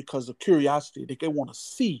look because of curiosity. They want to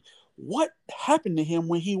see what happened to him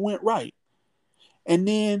when he went right. And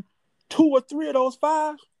then 2 or 3 of those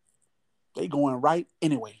 5, they going right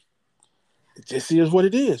anyway. It just is what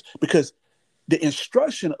it is, because the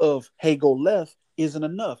instruction of, hey, go left isn't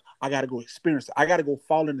enough. I got to go experience it. I got to go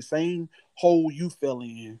fall in the same hole you fell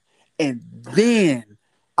in, and then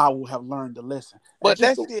I will have learned the lesson. But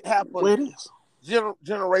that shit happens where it is.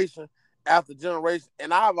 Generation after generation.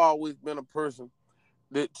 And I've always been a person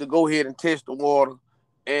to go ahead and test the water.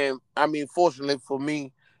 And I mean, fortunately for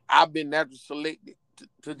me, I've been naturally selected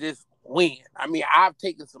to just win. I mean, I've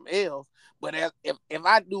taken some L's, but if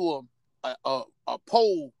I do a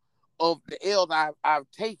poll of the L's I've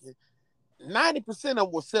taken, 90% of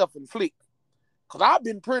them were self-inflicted. Because I've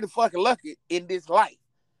been pretty fucking lucky in this life.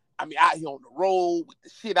 I mean, out here on the road with the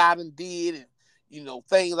shit I done did, and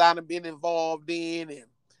things I done been involved in, and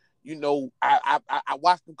I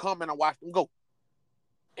watched them come and I watched them go,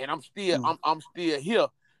 and I'm still here,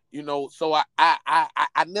 So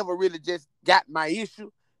I never really just got my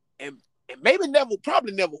issue, and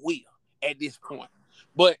probably never will at this point.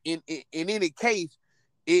 But in any case,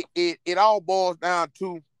 it all boils down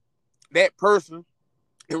to that person,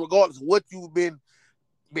 and regardless of what you've been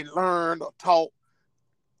learned or taught,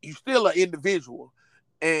 you still an individual,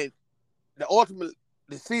 and the ultimate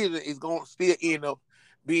decision is going to still end up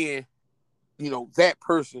being, that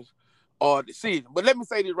person's decision. But let me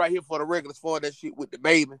say this right here for the record, as far as that shit with the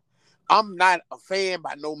baby. I'm not a fan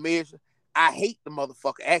by no measure. I hate the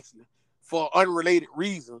motherfucker, actually, for unrelated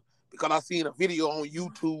reasons, because I seen a video on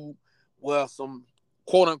YouTube where some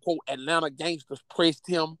quote-unquote Atlanta gangsters pressed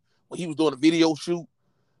him when he was doing a video shoot.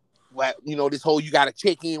 Where, this whole, you got to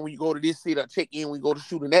check in when you go to this city, or check in when you go to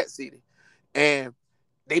shoot in that city. And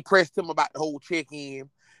they pressed him about the whole check-in. And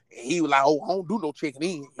he was like, "Oh, I don't do no checking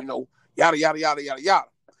in, yada, yada, yada, yada, yada."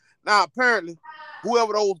 Now, apparently,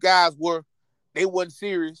 whoever those guys were, they wasn't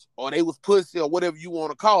serious, or they was pussy, or whatever you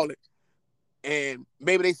want to call it. And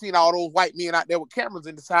maybe they seen all those white men out there with cameras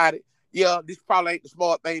and decided, yeah, this probably ain't the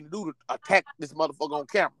smart thing to do, to attack this motherfucker on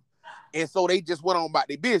camera. And so they just went on about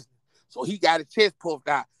their business. So he got his chest puffed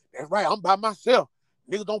out. "That's right, I'm by myself.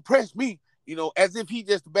 Niggas don't press me." As if he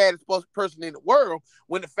just the baddest person in the world,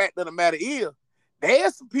 when the fact of the matter is,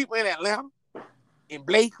 there's some people in Atlanta, in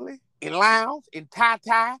Blakely, in Lowndes, in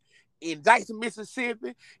Ty, in Dyson,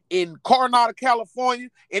 Mississippi, in Coronado, California,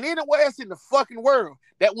 and anywhere else in the fucking world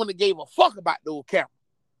that wouldn't have gave a fuck about those cameras.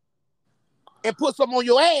 And put something on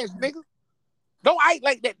your ass, nigga. Don't act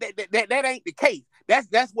like that ain't the case.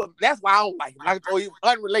 That's why I don't like him. Like I told you,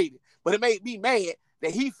 unrelated. But it made me mad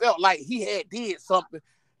that he felt like he had did something,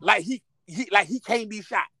 like he can't be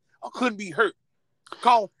shot or couldn't be hurt.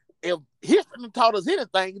 Because if history taught us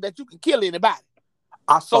anything, that you can kill anybody.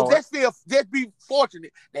 So just be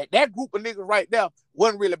fortunate that group of niggas right there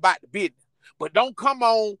wasn't really about the business. But don't come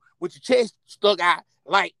on with your chest stuck out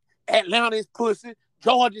like Atlanta's pussy,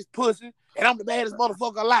 Georgia's pussy, and I'm the baddest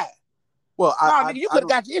motherfucker alive. Well, nigga, you could have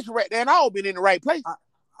got your issue right there and all been in the right place.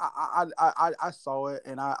 I saw it,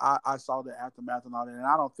 and I saw the aftermath and all that, and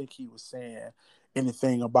I don't think he was saying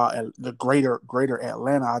anything about the greater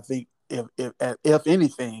Atlanta. I think if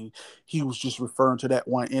anything, he was just referring to that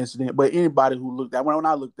one incident. But anybody who looked at when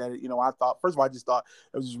I looked at it, I thought first of all, I just thought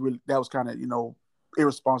it was just really that was kind of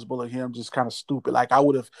irresponsible of him, just kind of stupid. Like I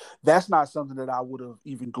would have, that's not something that I would have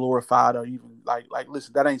even glorified or even like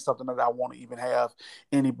listen, that ain't something that I want to even have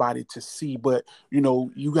anybody to see. But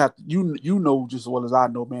you got just as well as I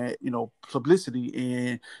know, man. Publicity,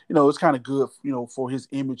 and it's kind of good, for his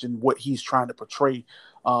image and what he's trying to portray.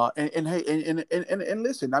 And hey, and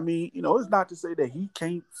listen, I mean, it's not to say that he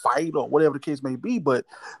can't fight or whatever the case may be, but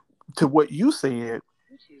to what you said,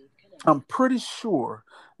 I'm pretty sure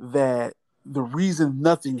that the reason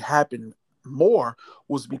nothing happened more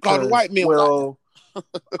was because the white men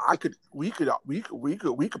we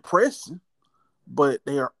could press, but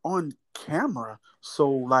they are on camera. So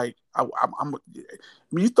like I mean,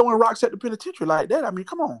 you throwing rocks at the penitentiary like that. I mean,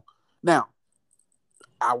 come on. Now,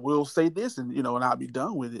 I will say this, and and I'll be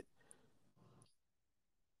done with it.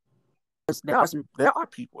 There are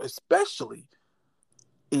people, especially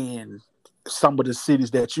in some of the cities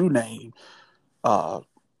that you name,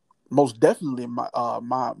 most definitely my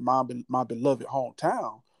beloved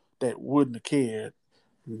hometown, that wouldn't have cared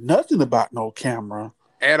nothing about no camera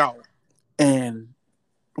at all, and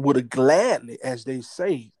would have gladly, as they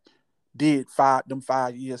say, did 5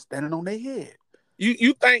 years standing on their head.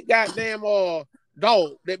 You think goddamn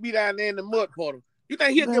dog that be down there in the mud puddle, you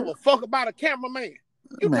think he'll give a fuck about a cameraman?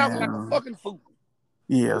 You talking like a fucking fool.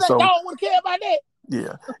 Yeah, so dog would care about that.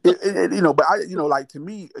 Yeah, but like to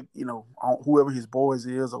me, whoever his boys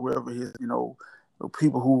is or whoever his,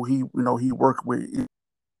 people who he worked with,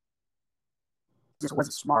 just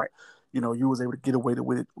wasn't smart. You was able to get away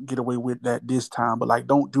with that this time, but like,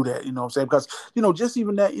 don't do that. You know what I'm saying? Because just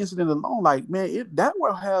even that incident alone, like, man, that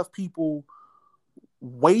will have people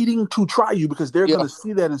waiting to try you because they're gonna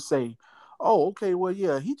see that and say, oh, okay, well,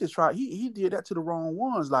 yeah, he just tried. He did that to the wrong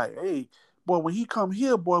ones. Like, hey, boy, when he come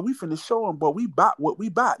here, boy, we finna show him, boy, we bought what we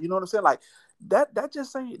bought. You know what I'm saying? Like that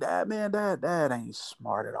just ain't that, man. That ain't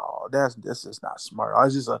smart at all. That's just not smart.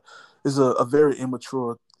 It's a very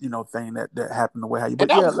immature, thing that happened the way how you. But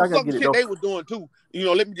and that yeah, was like some shit they were doing too.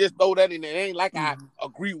 Let me just throw that in there. It ain't like I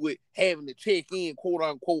agree with having to check in, quote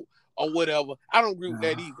unquote, or whatever. I don't agree with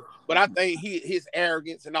that either. But I think his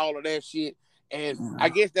arrogance and all of that shit, and I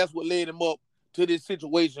guess that's what led him up to this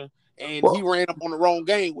situation. And he ran up on the wrong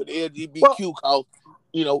game with the LGBTQ cause,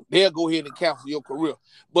 they'll go ahead and cancel your career.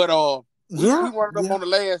 But we running up on the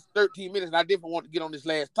last 13 minutes, and I definitely want to get on this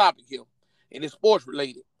last topic here, and it's sports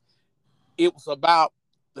related. It was about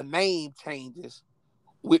the name changes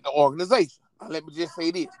with the organization. Now, let me just say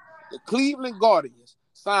this. The Cleveland Guardians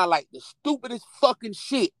sound like the stupidest fucking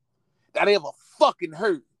shit that I ever fucking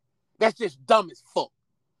heard. That's just dumb as fuck.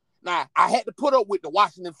 Now, I had to put up with the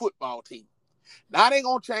Washington football team. Now they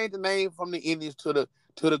gonna change the name from the Indians to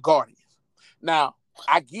the Guardians. Now,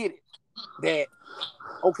 I get it. That,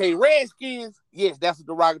 okay, Redskins, yes, that's a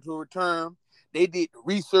derogatory term. They did the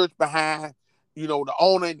research behind, the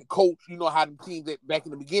owner and the coach. You know how the teams that back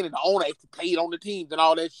in the beginning, the owner actually played on the teams and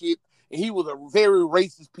all that shit. And he was a very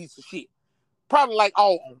racist piece of shit. Probably like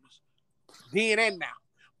all owners. Then and now.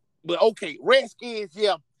 But okay, Redskins,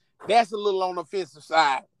 yeah, that's a little on the offensive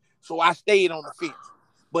side. So I stayed on the fence.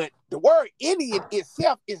 But the word Indian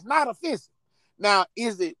itself is not offensive. Now,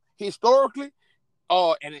 is it historically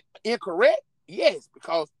and incorrect? Yes,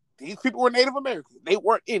 because these people were Native Americans. They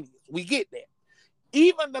weren't Indians. We get that.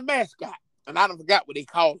 Even the mascot, and I don't forgot what they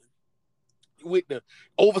call him, with the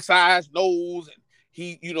oversized nose and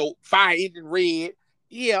he, fire engine red.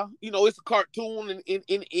 Yeah, it's a cartoon and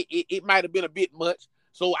it might have been a bit much.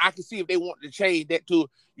 So I can see if they wanted to change that to,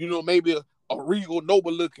 maybe a regal,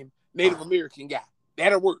 noble looking Native American guy.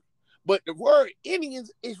 That'll work. But the word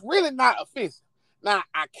Indians is really not offensive. Now,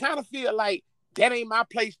 I kind of feel like that ain't my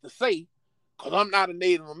place to say because I'm not a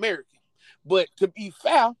Native American. But to be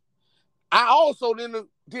fair, I also didn't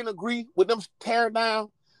agree with them tearing down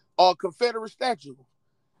Confederate statues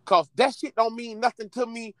because that shit don't mean nothing to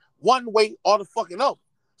me one way or the fucking other.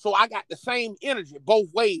 So I got the same energy both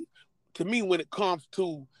ways to me when it comes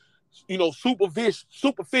to,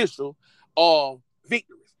 superficial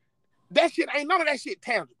victories. That shit ain't none of that shit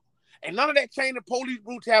tangible. And none of that chain of police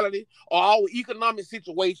brutality or our economic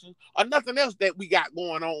situation or nothing else that we got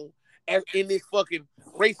going on as in this fucking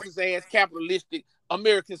racist ass capitalistic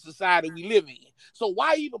American society we live in. So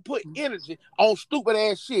why even put energy on stupid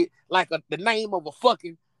ass shit like the name of a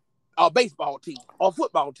fucking baseball team or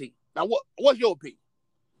football team? Now what's your opinion?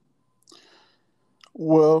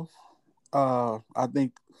 Well, I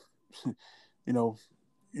think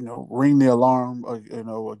ring the alarm.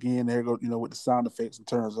 Again, there go, with the sound effects in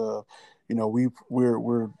terms of,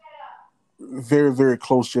 we're very, very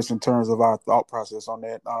close just in terms of our thought process on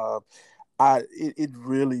that. It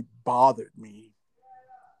really bothered me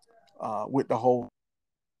with the whole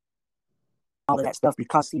all of that stuff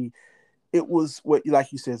because it was what,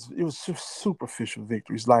 like you said, it was superficial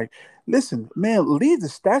victories. Like, listen, man, leave the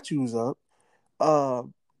statues up, uh,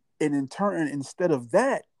 and in turn, instead of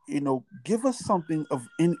that, give us something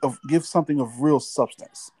give something of real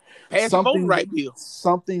substance, Pass the voting right bill.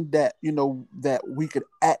 something that that we could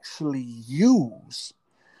actually use.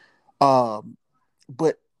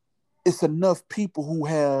 But it's enough people who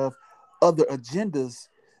have other agendas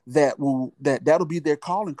that'll be their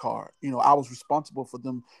calling card. I was responsible for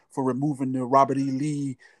removing the Robert E.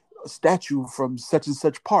 Lee statue from such and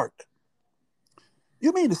such park.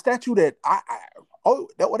 You mean the statue that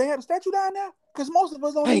they had a statue down there? Because most of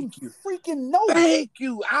us don't even freaking know. Thank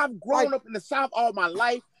you. I've grown up in the South all my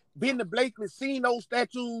life, been to Blakely, seen those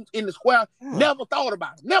statues in the square. Never thought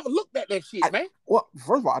about it. Never looked at that shit, man. Well,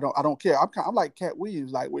 first of all, I don't care. I'm like Cat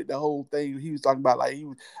Williams, like with the whole thing he was talking about. Like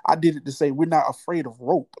I did it to say we're not afraid of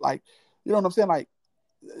rope. Like, you know what I'm saying? Like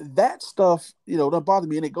that stuff, don't bother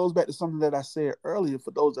me. And it goes back to something that I said earlier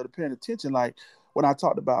for those that are paying attention. Like when I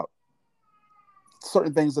talked about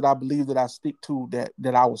certain things that I believe that I stick to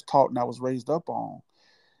that I was taught and I was raised up on,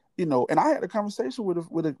 and I had a conversation with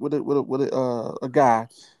a guy,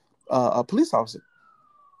 a police officer.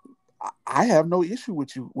 I have no issue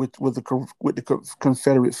with you with the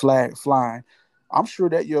Confederate flag flying. I'm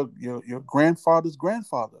sure that your grandfather's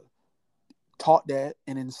grandfather taught that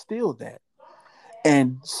and instilled that,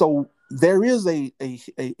 and so there is a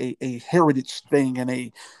heritage thing and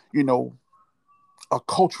a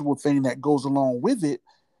cultural thing that goes along with it,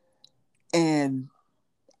 and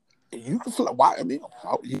you can fly. Why? I mean,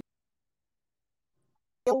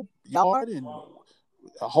 yard and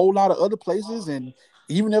a whole lot of other places, and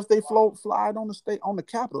even if they fly it on the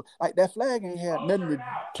Capitol, like that flag ain't had nothing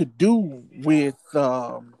to do with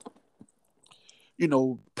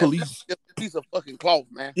police. That's a piece of fucking cloth,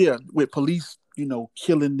 man. Yeah, with police,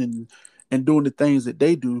 killing and doing the things that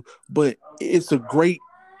they do, but it's a great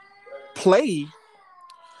play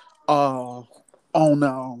on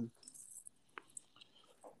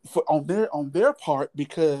their part,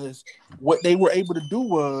 because what they were able to do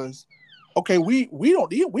was, okay, we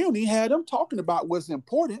don't even have them talking about what's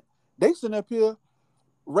important. They sitting up here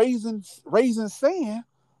raising sand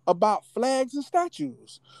about flags and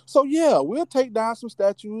statues. So yeah, we'll take down some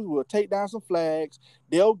statues, we'll take down some flags.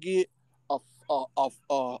 They'll get a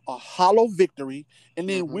hollow victory, and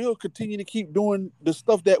then we'll continue to keep doing the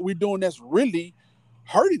stuff that we're doing that's really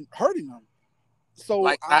hurting them. So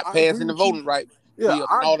like not passing the voting right. Yeah,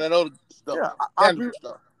 all that other stuff. Yeah, I agree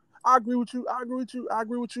with you.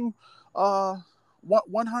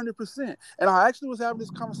 100%. And I actually was having this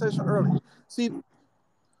conversation earlier. See,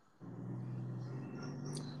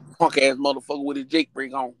 punk ass motherfucker with his Jake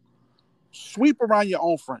bring on. Sweep around your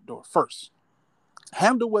own front door first.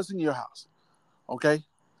 Handle what's in your house. Okay?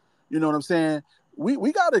 You know what I'm saying?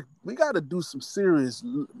 We gotta do some serious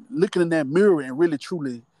looking in that mirror and really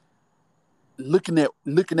truly looking at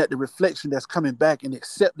the reflection that's coming back and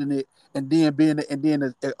accepting it, and then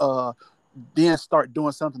start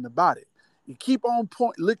doing something about it. You keep on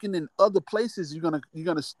looking in other places, you're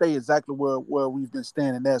gonna stay exactly where we've been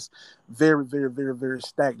standing. That's very, very, very, very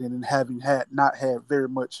stagnant, and having not had very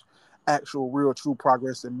much actual, real, true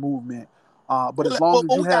progress and movement. But as long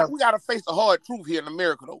as we gotta face the hard truth here in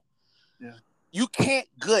America, though. Yeah, you can't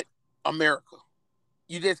gut America.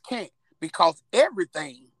 You just can't, because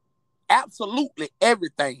everything, absolutely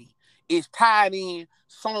everything, is tied in,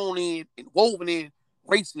 sewn in, and woven in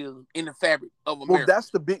racism in the fabric of America. Well,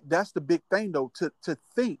 that's the big thing, though, to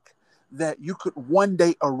think that you could one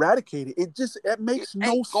day eradicate it. It makes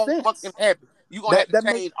no sense. Gonna fucking happen. You're gonna have to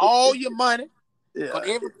change all your money. Because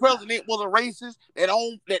every president was a racist that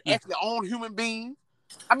actually owned human beings.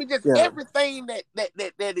 I mean, just everything that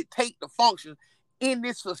it takes to function in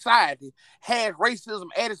this society has racism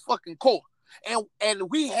at its fucking core. And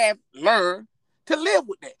we have learned to live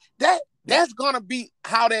with that. That's gonna be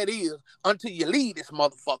how that is until you leave this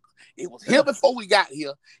motherfucker. It was here before we got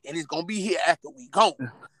here, and it's gonna be here after we gone.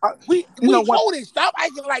 We told it, stop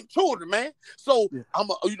acting like children, man. So I'm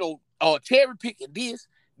cherry picking this,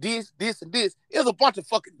 and this. It's a bunch of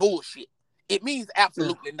fucking bullshit. It means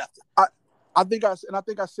absolutely nothing. I think I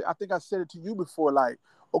said it to you before. Like,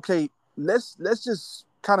 okay, let's just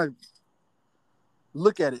kind of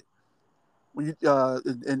look at it. When you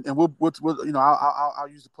and we'll I'll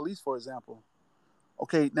use the police for example.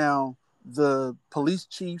 Okay, now the police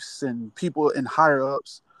chiefs and people in higher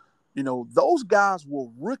ups, those guys were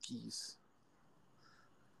rookies,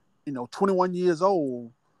 21 years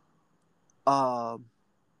old,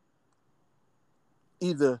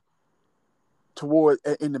 either toward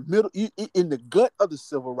in the middle, in the gut of the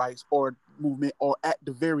civil rights or movement, or at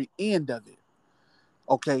the very end of it.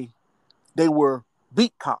 Okay, they were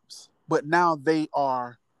beat cops, but now they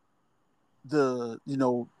are the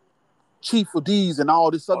chief of these and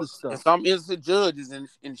all this other stuff. And some innocent judges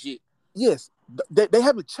and shit. Yes, they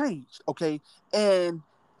haven't changed. Okay, and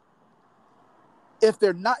if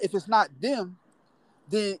it's not them,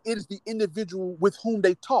 then it is the individual with whom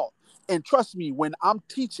they taught. And trust me, when I'm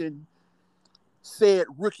teaching said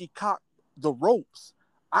rookie cop the ropes,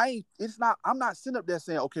 I'm not sitting up there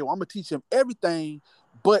saying, okay, well, I'm gonna teach him everything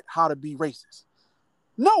but how to be racist.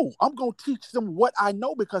 No, I'm gonna teach them what I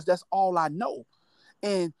know, because that's all I know.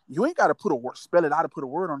 And you ain't got to spell it out and put a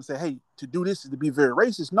word on and say, hey, to do this is to be very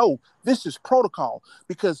racist. No, this is protocol.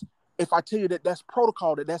 Because if I tell you that that's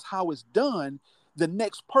protocol, that's how it's done, the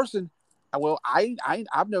next person, well, I've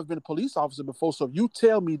never been a police officer before, so if you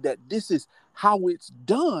tell me that this is how it's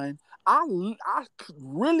done, I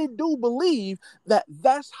really do believe that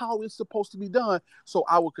that's how it's supposed to be done. So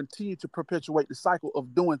I will continue to perpetuate the cycle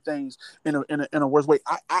of doing things in a worse way.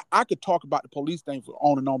 I could talk about the police thing for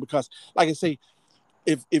on and on, because, like I say,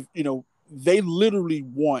 if they literally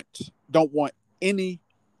don't want any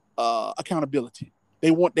accountability.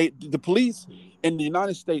 The police in the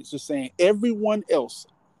United States are saying everyone else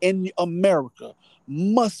in America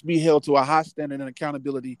must be held to a high standard and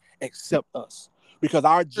accountability except us, because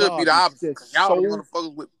our job should be the opposite. Y'all the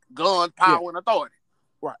motherfuckers with gun, power, and authority.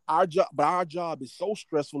 Right. Our job is so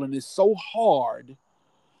stressful and it's so hard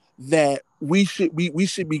that we should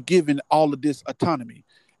be given all of this autonomy.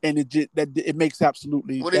 And it makes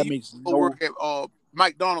absolutely makes no work at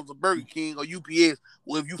McDonald's or Burger King or UPS.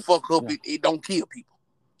 Well, if you fuck up, it don't kill people.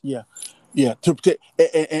 Yeah.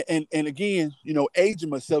 And again, aging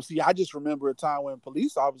myself. See, I just remember a time when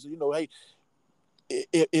police officers, hey,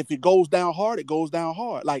 if it goes down hard, it goes down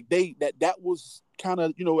hard. Like that was kind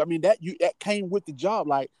of, that came with the job,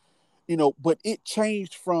 like, but it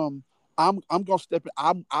changed from I will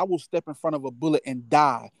step in front of a bullet and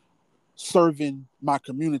die serving my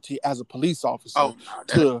community as a police officer.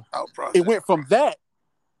 It went from that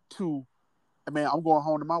to, man, I'm going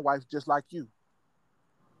home to my wife just like you.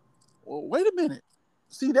 Well, wait a minute.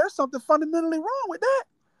 See, there's something fundamentally wrong with that.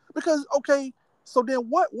 Because, okay, so then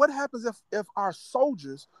what happens if our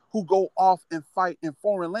soldiers who go off and fight in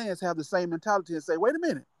foreign lands have the same mentality and say, wait a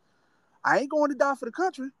minute, I ain't going to die for the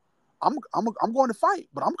country. I'm going to fight,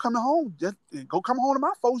 but I'm coming home, come home to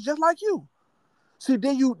my folks just like you. See,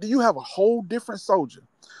 then you have a whole different soldier.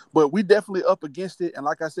 But we definitely up against it. And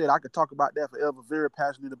like I said, I could talk about that forever, very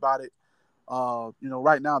passionate about it.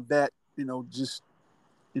 Right now that,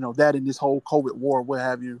 that in this whole COVID war, what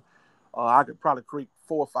have you, I could probably create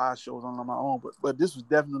 4 or 5 shows on my own. But this was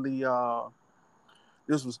definitely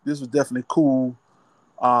this was definitely cool.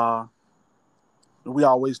 We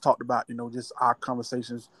always talked about, just our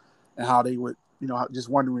conversations and how they would, just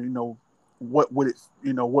wondering, what would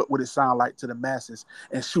it sound like to the masses?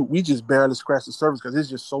 And shoot, we just barely scratched the surface, because there's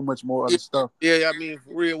just so much more other stuff. Yeah, I mean,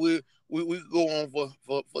 for real, we go on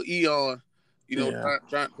for eon,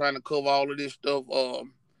 trying to cover all of this stuff.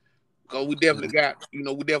 Because we definitely got, we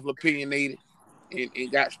definitely opinionated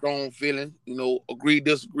and got strong feeling, agree,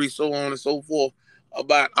 disagree, so on and so forth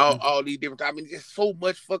about all these different types. I mean, there's so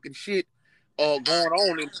much fucking shit going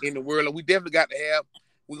on in the world, and we definitely got to have.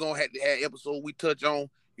 We're gonna have to have an episode we touch on,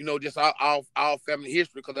 just our family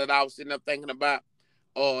history, because I was sitting up thinking about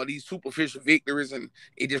these superficial victories, and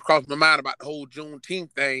it just crossed my mind about the whole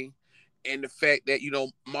Juneteenth thing, and the fact that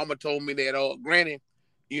Mama told me that Granny,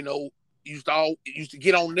 used to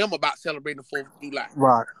get on them about celebrating the 4th of July.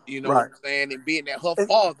 Right. Right. What I'm saying, and being that her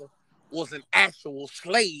father was an actual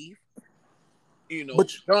slave. But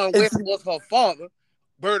John West was her father.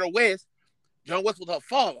 Berta West. John West was her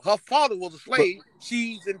father. Her father was a slave.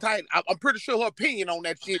 She's entitled. I'm pretty sure her opinion on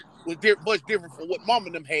that shit was much different from what Mom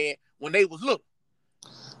and them had when they was little.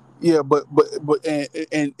 Yeah, but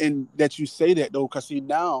and that you say that though, because see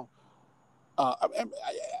now,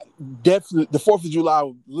 definitely the 4th of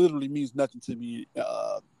July literally means nothing to me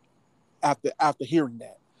after hearing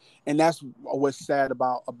that, and that's what's sad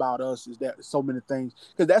about us, is that so many things,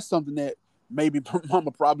 because that's something that maybe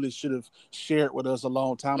Mama probably should have shared with us a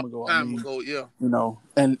long time ago. Yeah.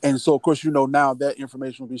 And so of course, now that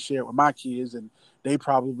information will be shared with my kids, and they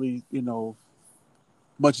probably,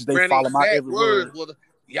 much as they follow my every word.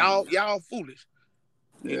 Y'all foolish.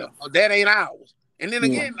 That ain't ours. And then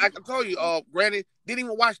again, like I told you, Granny didn't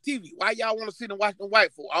even watch TV. Why y'all want to sit and watch them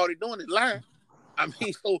white folk? All they doing is lying. I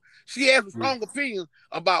mean, so she has a strong opinion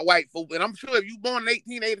about white folk, and I'm sure if you born in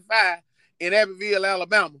 1885 in Abbeville,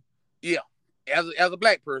 Alabama, yeah, as a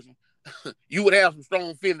black person, you would have some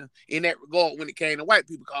strong feelings in that regard when it came to white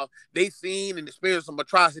people, because they seen and experienced some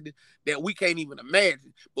atrocities that we can't even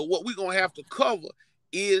imagine. But what we're gonna have to cover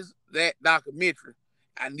is that documentary.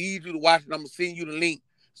 I need you to watch it. I'm gonna send you the link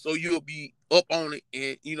so you'll be up on it,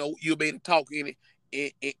 and you'll be able to talk in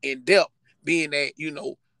it in depth, being that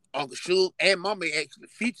Uncle Suge and Mama actually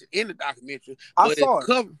featured in the documentary. I saw it.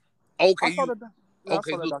 Cover. Okay, I saw that good.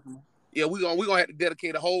 documentary. Yeah, we're gonna have to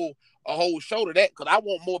dedicate a whole show to that, because I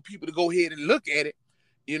want more people to go ahead and look at it,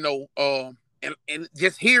 and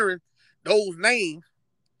just hearing those names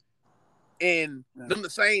and them the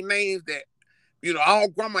same names that our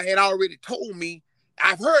grandma had already told me.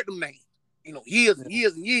 I've heard them names, years and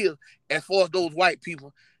years and years. As far as those white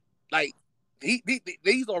people, like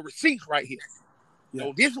these are receipts right here.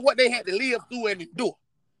 So this is what they had to live through and endure.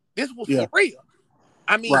 This was for real.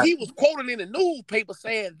 I mean, he was quoted in the newspaper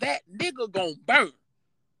saying that nigga gonna burn.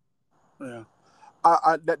 Yeah,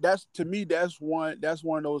 that's to me. That's one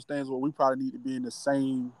of those things where we probably need to be in the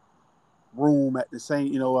same room at the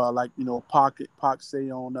same, Pac say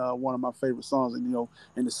on one of my favorite songs, and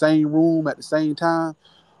in the same room at the same time.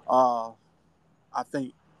 I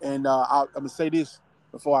think, and I'm gonna say this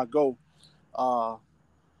before I go.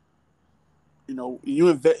 You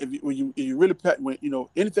invest when you really when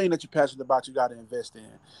anything that you're passionate about, you got to invest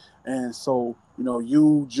in. And so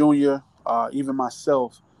you, Junior, even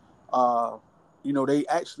myself, they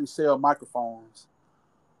actually sell microphones.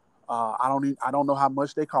 I don't know how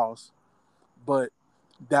much they cost, but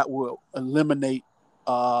that will eliminate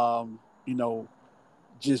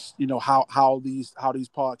just how these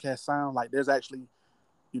podcasts sound. Like there's actually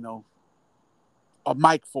a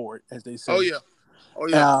mic for it, as they say. Oh yeah.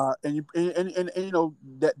 And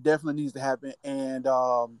that definitely needs to happen. And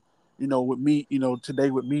with me,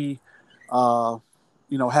 today with me,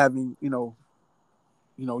 having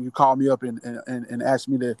you call me up and ask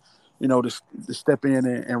me to to step in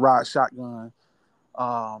and ride shotgun,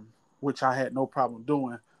 which I had no problem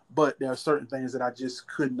doing. But there are certain things that I just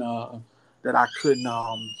couldn't do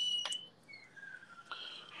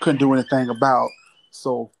anything about.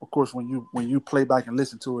 So of course, when you play back and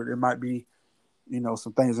listen to it, there might be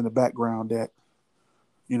some things in the background that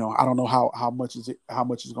I don't know how much is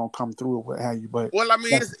going to come through or what have you. But well, I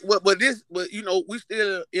mean, we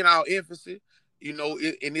still in our infancy.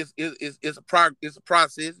 And it's a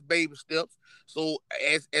process, baby steps. So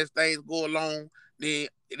as things go along, then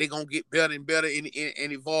they're gonna get better and better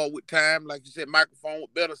and evolve with time. Like you said, microphone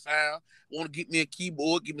with better sound. Want to get me a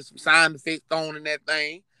keyboard, give me some sound effects thrown in that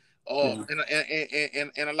thing,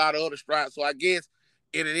 and a lot of other strides. So I guess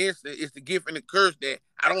in an instant, it's the gift and the curse that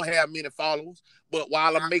I don't have many followers, but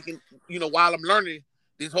while I'm learning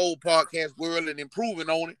this whole podcast world and improving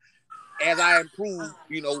on it, as I improve,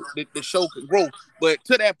 the show can grow. But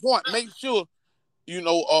to that point, make sure,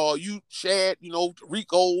 you Shad,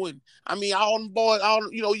 Rico, and I mean all them boys,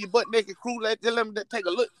 your butt naked crew, let them take a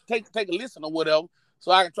look, take a listen or whatever,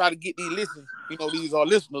 so I can try to get these listens, these are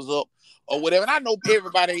listeners up or whatever. And I know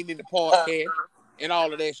everybody ain't in the podcast and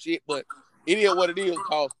all of that shit, but it is what it is,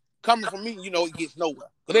 cause coming from me, it gets nowhere.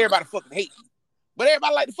 Cause everybody fucking hates me. But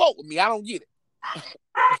everybody like to fuck with me. I don't get it.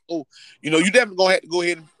 So, you definitely gonna have to go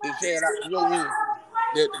ahead and share it out your end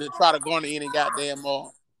to try to garner any goddamn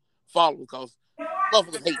followers, because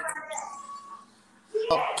motherfuckers hate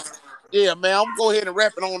me. Yeah, man, I'm gonna go ahead and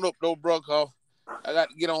wrap it on up though, bro, cause I got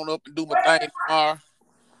to get on up and do my thing tomorrow.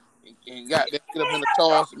 And got to get up in the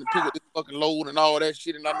toss and pick up this fucking load and all that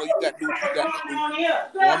shit. And I know you got to do what you got to do.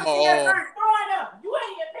 So I'm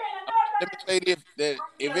let me say this, that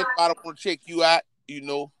if anybody want to check you out,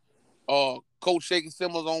 Coach Shaky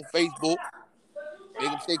Simmons on Facebook. They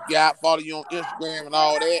can check you out, follow you on Instagram and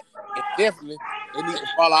all that. And definitely, they need to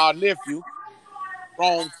follow our nephew,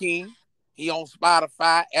 Rome King. He on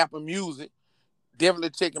Spotify, Apple Music.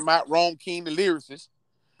 Definitely check him out, Rome King, the lyricist.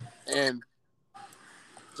 And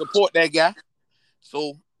support that guy.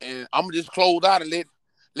 So, and I'm going to just close out and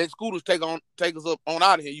let Scooters take us up on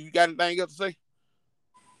out of here. You got anything else to say?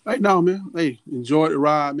 Hey, no, man. Hey, enjoy the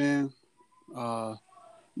ride, man.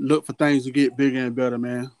 Look for things to get bigger and better,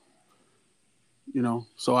 man.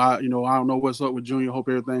 So I don't know what's up with Junior. Hope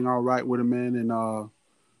everything all right with him, man. And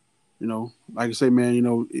like I say, man,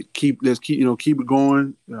 let's keep it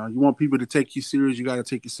going. You want people to take you serious, you got to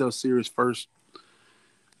take yourself serious first.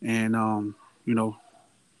 And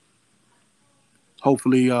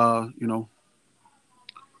hopefully, we'll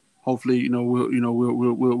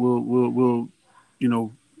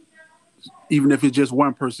even if it's just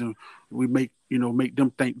one person, we make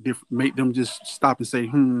them think different, make them just stop and say,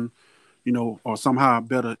 or somehow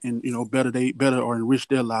better and better or enrich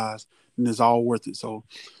their lives, and it's all worth it. So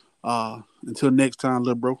until next time,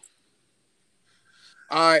 little bro.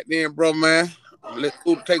 All right then, bro, man. Let's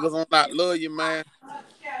take us on out. Love you, man.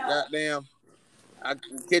 Goddamn. I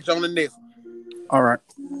can catch you on the next one. All right.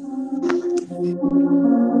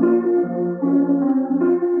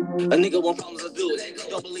 A nigga want problems, let's do it.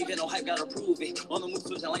 Don't believe in no hype, gotta prove it. On the move,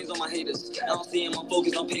 switching lanes on my haters. I don't see him, I'm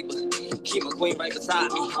focused on paper. Keep my queen right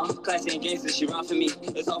beside me. Classy and gangster, she ride for me.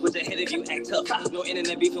 It's all with your head if you act tough. No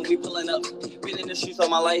internet beefing, we pulling up. Been in the streets all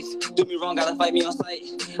my life. Do me wrong, gotta fight me on sight.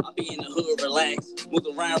 I'll be in the hood, relax. Move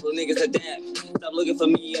around, real niggas adapt. Stop looking for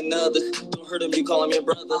me and others. Don't hurt him, you call him your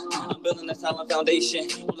brother. I'm building a solid foundation.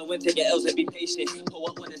 Rolling with, take your L's and be patient. Pull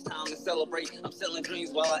up when it's time to celebrate. I'm selling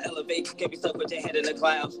dreams while I elevate. Can't be stuck with your head in the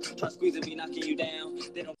clouds. Try squeezing me, knocking you down.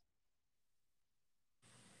 They don't.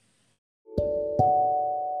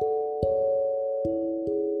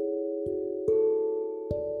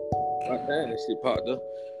 God damn, that shit popped up.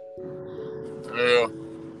 Yeah.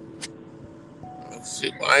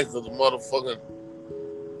 Shit, my ankle's a motherfucking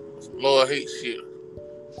Lord hate shit.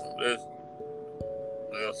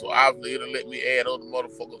 Yeah, so obviously it'll let me add other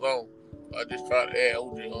motherfuckers on. I just tried to add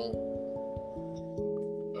OJ on.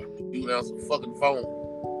 You answer the fucking phone.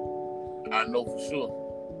 I know for sure.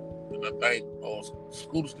 And I think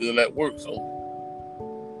Scooter's still at work, so.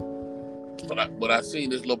 But I seen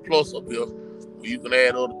this little plus up here where you can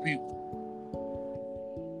add other people.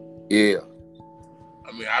 Yeah.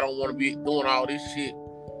 I mean, I don't want to be doing all this shit.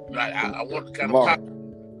 Like, I want to kind of pop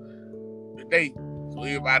today so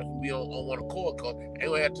everybody can be on one accord, because they ain't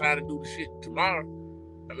gonna have time to do the shit tomorrow.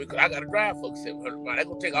 I mean, because I got to drive fucking 700 miles. That's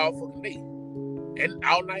going to take all fucking day. And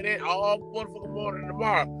all night and all motherfucking morning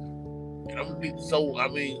tomorrow. And so, I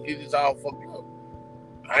mean, it's just all fucked up.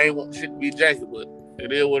 I ain't want shit to be jacket, but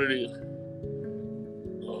it is what it is.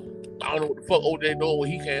 I don't know what the fuck OJ doing when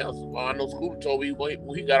he can. I know Scooter told me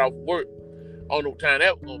when he got off work. I don't know what time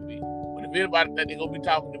that was gonna be. But if anybody think they're gonna be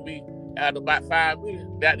talking to me after about 5 minutes,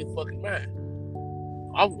 that they fucking mind.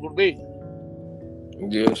 I'm gonna be.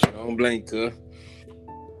 Yeah, shit, I don't blame you, cuz.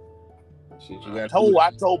 Shit, you got I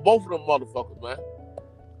told both of them motherfuckers, man.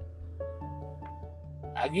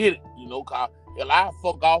 I get it, cause hell, I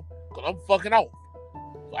fuck off because I'm fucking off.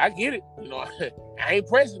 So I get it, I ain't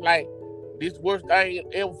pressing like this worst thing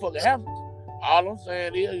ever fucking happened. All I'm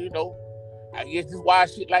saying is, I guess this why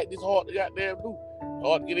shit like this hard to goddamn do.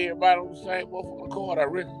 Hard to get everybody on the same motherfucking accord, I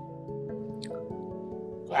reckon.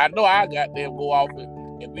 So I know I goddamn go off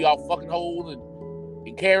and be off fucking holes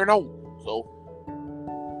and carrying on. So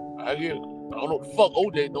I get it. I don't know what the fuck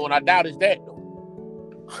OJ doing. I doubt it's that though.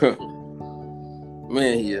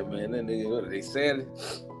 Man, yeah, man. That nigga, what, they said it?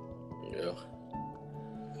 Yeah.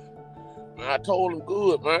 Man, I told him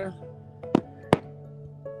good, man.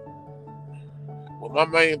 But my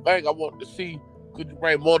main thing, I wanted to see, could you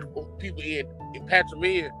bring multiple people in and patch them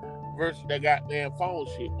in versus that goddamn phone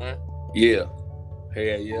shit, man. Yeah.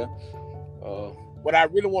 Hell yeah. But I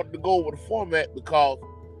really wanted to go over the format because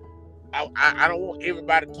I don't want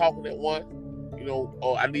everybody talking at once,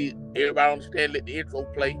 or I need everybody to understand, let the intro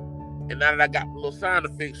play. And now that I got the little sound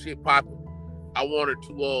effect shit popping, I wanted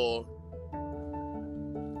to,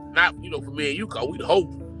 not, for me and you, cause we the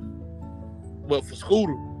host, but for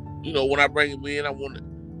Scooter, when I bring him in, I want to,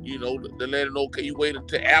 to let him know, can you wait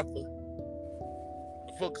until after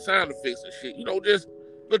the fucking sound effects and shit, just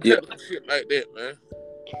little technical shit like that, man.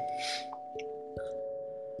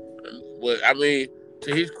 But I mean,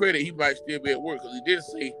 to his credit, he might still be at work because he didn't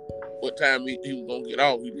say what time he was gonna get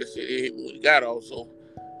off. He just said it hit me when he got off. So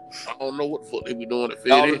I don't know what the fuck they be doing to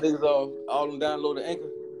fit all in. The niggas, all them downloaded Anchor.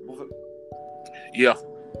 Yeah,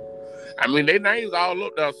 I mean their names all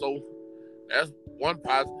up there, so that's one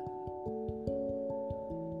positive.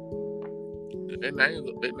 Their names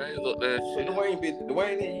up there and shit.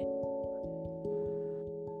 Dwayne.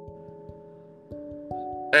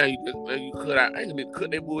 Man, you cut out. I ain't gonna cut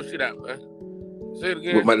that bullshit out, man. Say it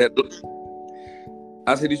again. With my laptop.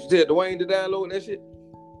 I said, did you tell Dwayne to download that shit?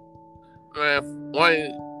 Man,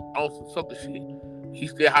 Dwayne on some sucker shit. He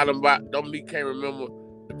still hollering about Dominique can't remember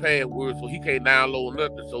the password, so he can't download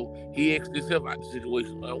nothing. So he asked himself out the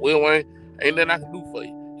situation. Well, Wayne, ain't nothing I can do for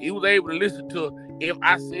you. He was able to listen to if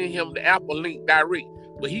I send him the Apple link direct,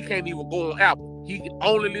 but he can't even go on Apple. He can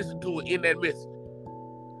only listen to it in that message.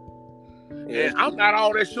 Yeah, and I'm not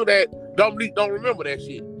all that sure that Dominique don't remember that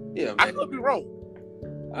shit. Yeah, man. I could be wrong.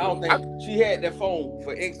 I don't think she had that phone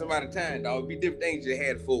for X amount of time, dog. It'd be different things you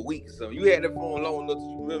had it for a week or something. You had that phone long enough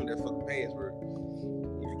to remember that fucking password.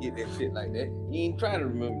 If you forget that shit like that. You ain't trying to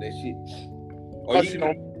remember that shit. Or Cause she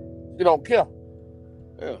don't care.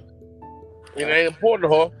 Yeah. It ain't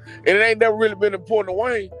important to her. And it ain't never really been important to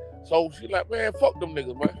Wayne. So she like, man, fuck them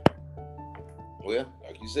niggas, man. Well,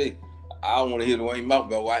 like you say, I don't want to hear the Wayne mouth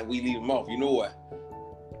about why we leave him off. You know why?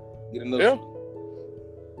 Get another.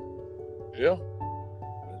 Yeah.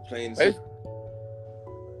 Plain and Hey. simple.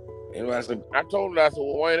 Anybody say, I told her, I said,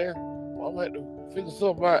 well, Wayne, I'm gonna have to figure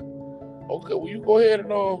something out. Okay, well, you go ahead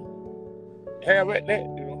and have at that,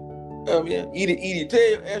 you know. yeah. Either tell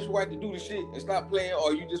your ask your wife to do the shit and stop playing,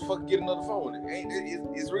 or you just fucking get another phone.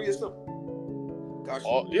 It's real simple.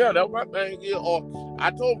 Yeah, that's my thing. Yeah, or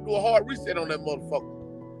I told him to do a hard reset on that motherfucker.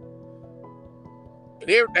 And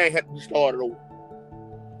everything had to be started over.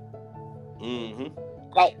 Mm-hmm.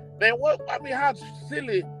 Like, man, what? I mean, how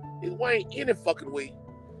silly is Wayne any fucking way?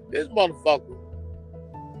 This motherfucker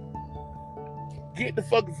get the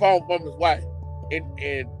fucking phone from his wife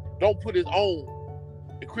and don't put his own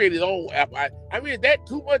and create his own app. I mean, is that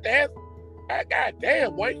too much to ask? God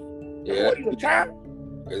damn, Wayne. Yeah, what, you a child?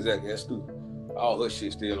 Exactly, that's stupid. All her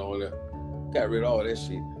shit still on there. Got rid of all that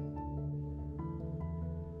shit.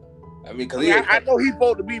 I mean, cause I know he's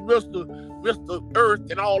supposed to be Mr.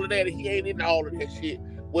 Earth and all of that, and he ain't into all of that shit.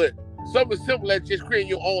 But something simple as just creating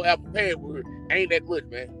your own Apple password ain't that much,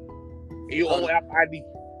 man. And your own Apple ID.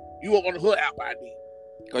 You want on her Apple ID.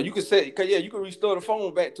 Cause you can say, you can restore the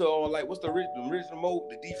phone back to like what's the original mode,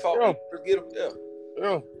 the default. Yeah. Get them,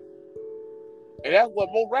 Yeah. And that's what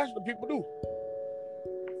most rational people do.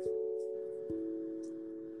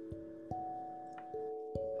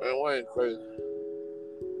 Man, Wayne crazy.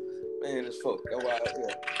 Man, it's fuck. That's why I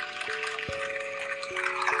said.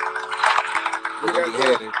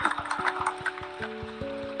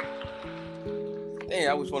 Damn,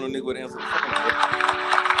 I wish one of them niggas would answer the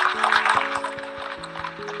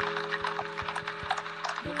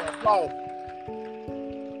phone.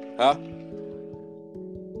 Huh?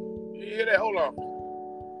 You hear that? Hold on.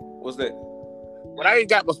 What's that? But I ain't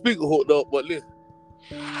got my speaker hooked up, but listen.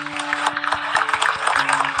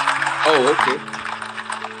 Oh, okay.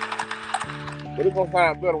 But it's gonna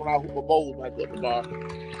sound better when I hook my bowls back up tomorrow.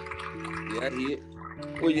 Yeah, I hear it.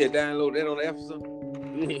 Well, yeah, download that on the app or something?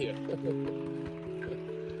 Yeah.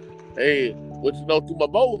 Hey, but you know, through my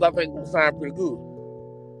bowls, I think it's gonna sound pretty good.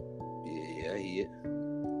 Yeah, I hear it.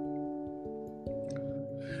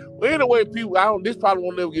 Well, anyway, people, this probably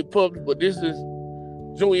won't never get published, but this is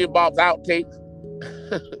Junior and Bob's outtakes.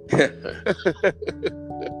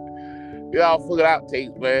 Y'all fucking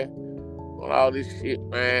outtakes, man. On all this shit,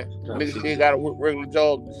 man. Niggas still gotta work regular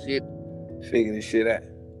jobs and shit. Figuring this shit out.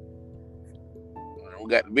 We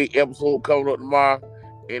got the big episode coming up tomorrow,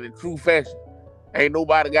 and in true fashion, ain't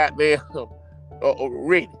nobody got there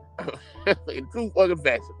ready. In true fucking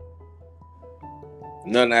fashion.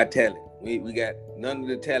 None of our talent. We got none of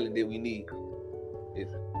the talent that we need is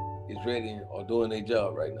ready or doing their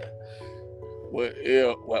job right now. Well,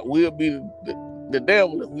 yeah, we'll be the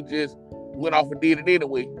devil if we just went off and did it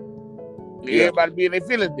anyway. Yeah. Everybody be in their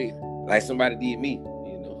feelings then. Like somebody did me,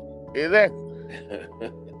 you know. Exactly.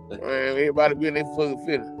 Man, everybody be in their fucking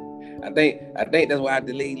feelings. I think that's why I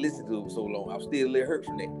delayed listening to him so long. I'm still a little hurt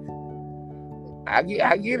from that.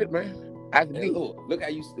 I get it, man. I can get it. Look how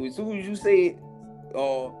you, as soon as you said,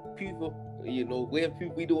 people, you know, where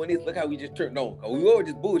people be doing this, look how we just turned on. Cause we were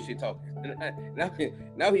just bullshit talking.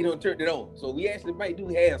 Now we don't turn it on. So we actually might do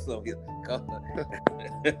have some here.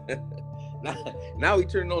 now we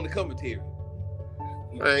turning on the commentary.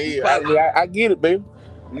 Yeah, I get it, baby.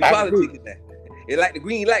 It's like the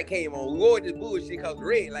green light came on. We were just bullshit cause the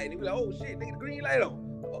red light. And we like, oh shit, nigga, the green light on.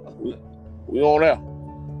 We on there.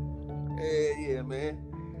 Yeah, man.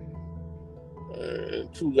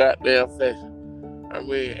 Too goddamn fashion. I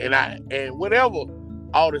mean, and whatever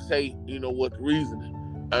all to say, you know, what the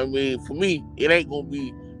reasoning. I mean, for me, it ain't gonna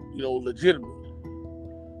be, you know, legitimate.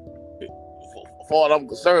 As far as I'm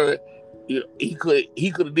concerned, you know, he could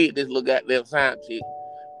have did this little goddamn sign check,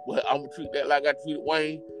 but I'm gonna treat that like I treated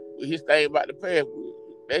Wayne with his thing about the password.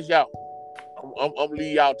 That's y'all. I'm gonna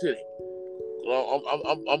leave y'all to that.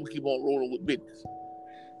 I'm gonna keep on rolling with business.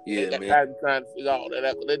 Yeah, man. I'm trying to figure all that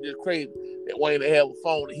out. That's just crazy that Wayne to have a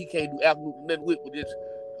phone that he can't do absolutely nothing with, but just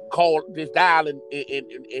call, just dial and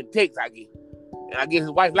text, I guess. And I guess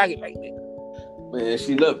his wife like it like that. Man,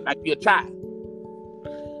 she love it. Like you're a child.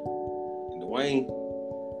 And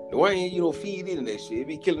Dwayne, you know, feed into that shit. It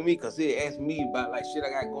be killing me because he asked me about like shit I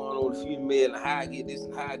got going on with female and how I get this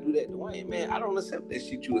and how I do that. Dwayne, man, I don't accept that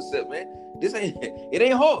shit you accept, man. It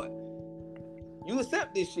ain't hard. You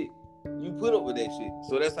accept this shit. You put up with that shit.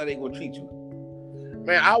 So that's how they gonna treat you.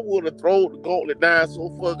 Man, I would have thrown the gauntlet down so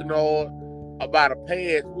fucking hard. about a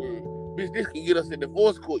password. Bitch, this can get us in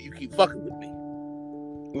divorce court. You keep fucking with me.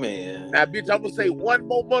 Man. Now, bitch, I'm gonna say one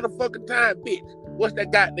more motherfucking time, bitch. What's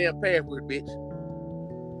that goddamn password, bitch?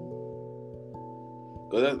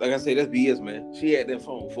 Cause like I said, that's BS, man. She had that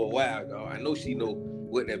phone for a while, dog. I know she know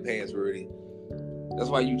what that password is. That's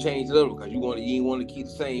why you changed it up, because you ain't want to keep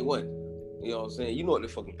the same one. You know what I'm saying? You know what the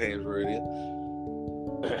fucking password is.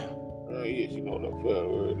 Oh yeah, she know what the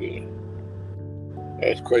password is.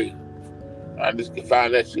 That's crazy. I just can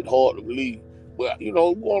find that shit hard to believe. Well, you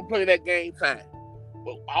know, we want to play that game, fine.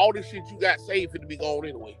 But all this shit you got saved finna be gone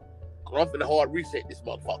anyway. Cause I'm finna hard reset this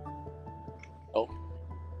motherfucker. Oh.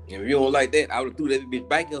 And if you don't like that, I would have threw that bitch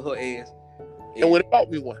back in her ass. And when it bought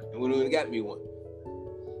me one. And when it got me one.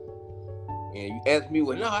 And you asked me,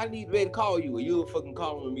 well, no, I need to be able to call you. Or you'll fucking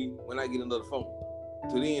calling me when I get another phone.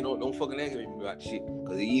 So then don't fucking aggravate me about the shit.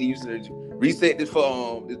 Because either you should reset this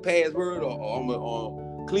for this password or I'm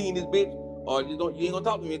gonna clean this bitch. Or you ain't gonna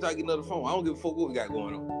talk to me until I get another phone. I don't give a fuck what we got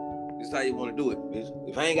going on. This is how you want to do it, bitch.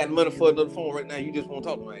 If I ain't got money for another phone right now, you just won't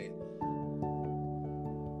talk to my ass.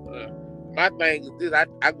 My thing is this,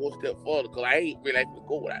 I go a step further because I ain't really able to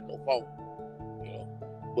go without no phone. You know.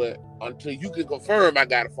 But until you can confirm I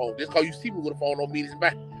got a phone, just because you see me with a phone don't mean it's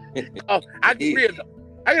mine. I get real though.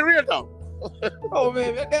 I get real though. Oh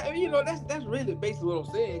man, that's really basically what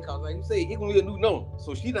I'm saying. Cause like you say, it's gonna be a new number,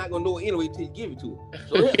 so she's not gonna know it anyway till you give it to her.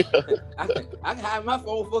 So yeah, I can hide my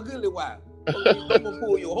phone for a good little while. I'm gonna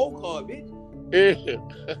pull your whole card, bitch. Yeah.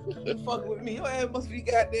 You fucking with me? Your ass must be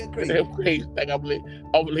goddamn crazy. Damn crazy. Think I'm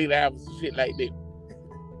gonna leave out some shit like that.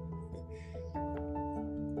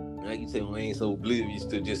 Like you say, I ain't so oblivious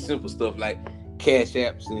to just simple stuff like cash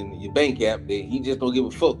apps and your bank app that he just don't give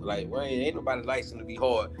a fuck. Like, well, ain't nobody licensed to be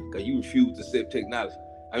hard because you refuse to accept technology.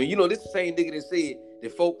 I mean, this the same nigga that said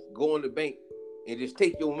that folks go in the bank and just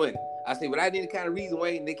take your money. I say, without any kind of reason,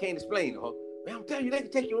 Wayne, they can't explain it, huh? Man, I'm telling you, they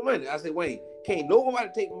can take your money. I say, Wayne, can't nobody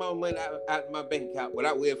take my money out of my bank account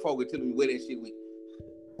without Wells Fargo telling me where that shit went.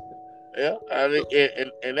 Yeah, I mean,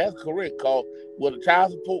 and that's correct, cause whether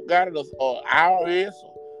child support got it or IRS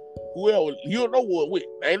or whoever, you don't know what it went.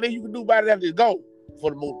 Ain't nothing you can do about it after it's gone,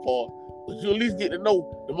 for the most part. But you at least get to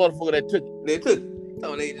know the motherfucker that took it. They took it.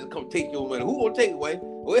 Oh, they just come take your money. Who gonna take it, Wayne?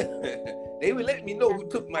 Well, they would let me know who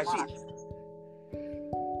took my shit.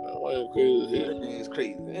 Oh, crazy. It's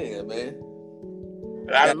crazy. Yeah, man.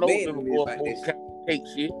 I don't know them going to take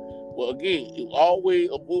shit. Well, again, it was always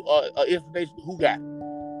a explanation who got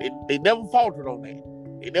it. They never faltered on that.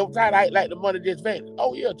 They never tried to act like the money just vanished.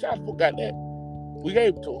 Oh yeah, child support got that. We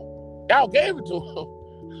gave it to him. Y'all gave it to him.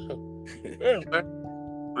 Yeah, man.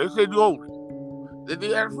 They said you own it. They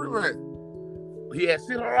had a free rent. He had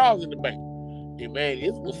 $600 in the bank. And man,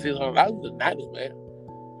 it was $600 in the 90s, man.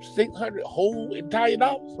 $600 whole entire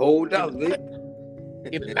dollars. Whole dollars, man.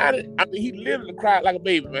 In the 90s, I mean, he literally cried like a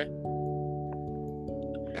baby, man.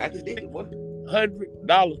 I just did it, boy.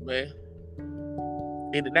 $100, man.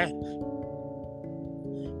 In the 90s.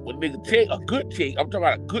 When nigga check, a good check, I'm talking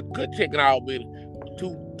about a good check in our building,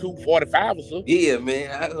 $245 or something. Yeah, man.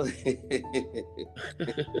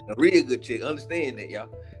 A real good check. Understand that, y'all.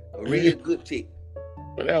 A real good check.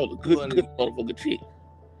 But that was a good motherfucking check.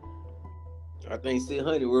 I think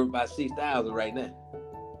 600 worth about 6,000 right now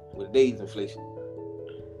with today's inflation.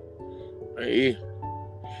 Yeah.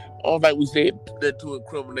 I don't think we said that to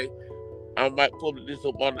incriminate. I might publish this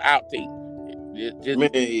up on the outtake. Just man,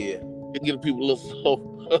 yeah. To give people a little soul.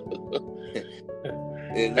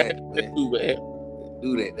 Exactly, man. Too bad.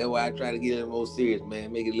 Do that. That's why I try to get it more serious,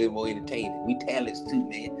 man. Make it a little more entertaining. We talents too,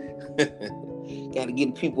 man. Gotta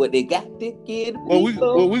give the people what they got to give. Well, we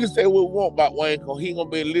can say what we want about Wayne, because he ain't gonna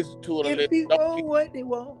be able to listen to it unless people what they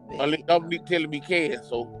want, man. Unless Dominique telling me can,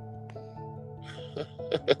 so.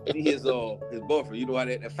 his boyfriend, you know how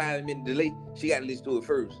that 5-minute delay, she gotta listen to it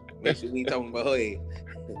first. Make sure we ain't talking about her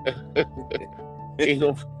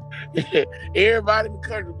ass. Everybody in the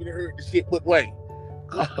country been heard the shit but Wayne.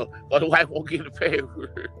 Or the wife won't get the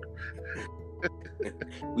password.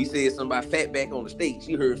 We said something about fat back on the stage.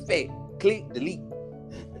 She heard fat. Click, delete.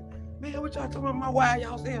 Man, what y'all talking about? My wife,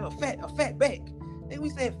 y'all saying a fat back. Then we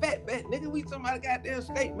said fat back. Nigga, we talking about a goddamn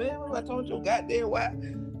steak, man. What I told your goddamn wife?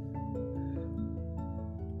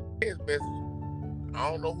 I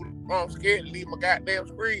don't know who I'm scared to leave my goddamn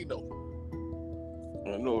screen though.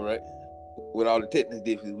 I know, right? With all the technical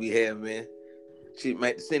difficulties we have, man, shit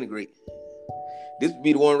might disintegrate. This would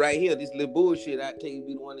be the one right here. This little bullshit I tell you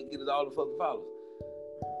be the one that get us all the fucking followers.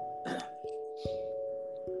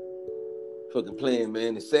 Fucking playing,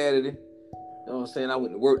 man. It's Saturday. You know what I'm saying? I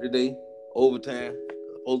went to work today, overtime.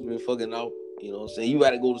 I'm supposed to be fucking out. You know what I'm saying? You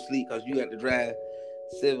got to go to sleep because you got to drive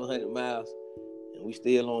 700 miles. And we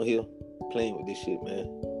still on here playing with this shit, man.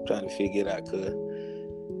 Trying to figure it out, cuz.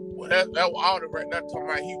 Well, that was Alden right there talking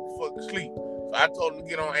about he was fucking asleep. So I told him to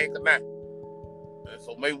get on Anchor now. And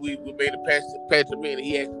so maybe we made a patch him in, and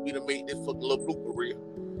he asked me to make this fucking little blooper reel.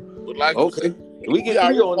 But like you said, we get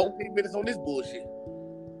 3 on 14 minutes on this bullshit.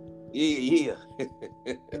 Yeah.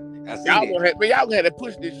 I see y'all gonna have to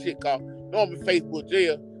push this shit, cause normally Facebook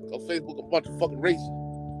jail, cause Facebook a bunch of fucking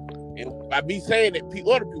racists. And by me saying that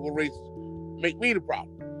other people are racist, make me the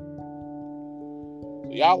problem.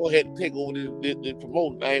 So y'all gonna have to take over this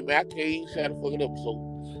promoting thing, man. I can't even shut the fucking episode.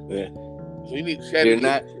 Yeah. So you need to shut They're it.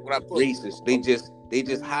 not racist. They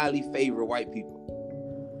just highly favor white people.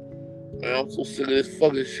 Man, I'm so sick of this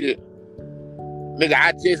fucking shit. Nigga,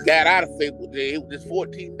 I just got out of Facebook jail. It was just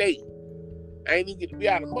 14 days. I ain't even get to be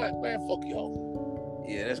out of month, man. Fuck y'all.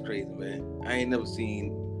 Yeah, that's crazy, man. I ain't never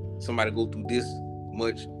seen somebody go through this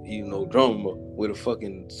much, drama with a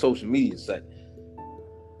fucking social media site.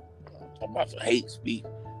 I'm talking about some hate speech.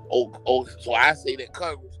 Oh, so I say that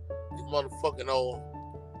Congress is motherfucking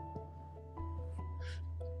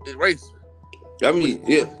is racist. I mean,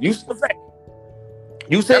 yeah, you said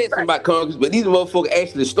something about Congress, but these motherfuckers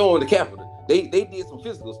actually stormed the Capitol. They did some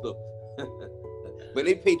physical stuff, but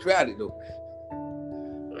they patriotic though.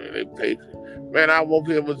 Man, they patriotic. Man, I woke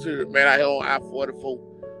here material. Man, I had on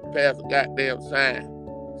I-44 passed a goddamn sign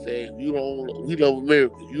saying, we love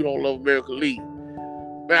America. You don't love America, leave.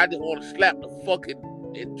 Man, I just want to slap the fucking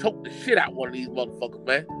and choke the shit out one of these motherfuckers,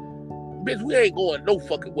 man. Bitch, we ain't going no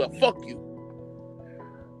fucking well. Fuck you.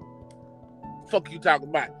 Fuck you talking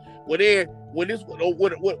about. When the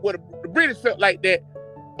British felt like that,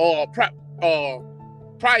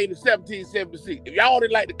 prior to 1776. If y'all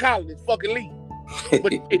didn't like the colonies, fucking leave.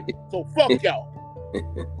 But so fuck y'all.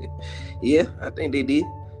 Yeah, I think they did.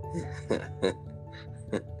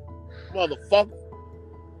 Motherfucker.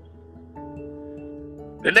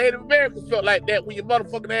 The Native Americans felt like that when your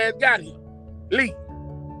motherfucking ass got here. Leave.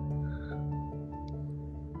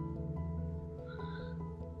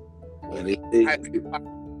 Well,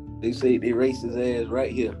 they say they race his ass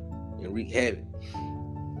right here and wreak havoc.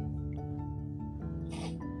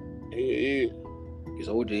 Yeah. Because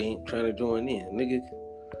OJ ain't trying to join in. Nigga,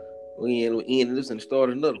 we ain't listen to start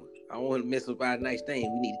another one. I don't want to mess up our nice thing.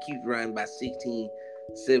 We need to keep running by 16,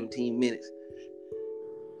 17 minutes.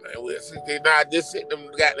 Man, we'll see. I just sent them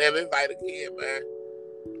goddamn invite again, man.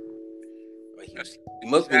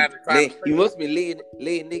 He must be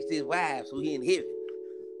laying next to his wife, so he in heaven.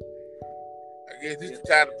 I guess he's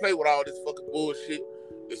trying to play with all this fucking bullshit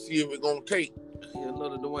to see if it's gonna take. Yeah,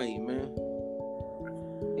 another Dwayne, man.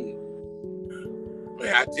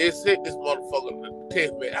 Man, I just sent this motherfucker to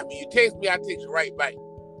text me. I mean, you text me, I text you right back.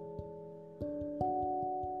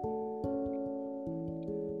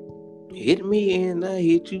 Hit me and I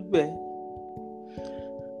hit you back.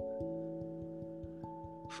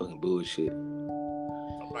 Fucking bullshit.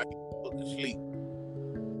 Somebody fucking sleep.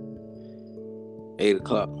 8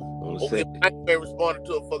 o'clock on the Okay, Saturday. I ain't been responding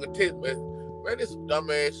to a fucking text, man. Man, this some dumb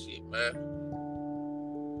ass shit, man.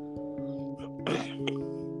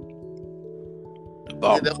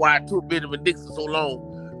 And that's why I took Benjamin Dixon so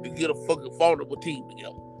long to get a fucking formidable team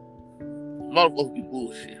together. Motherfuckers be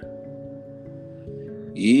bullshit.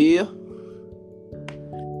 Yeah.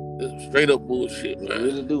 This is straight up bullshit, man. I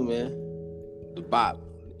really do, man. The Bob,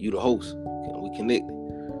 you the host. We connected.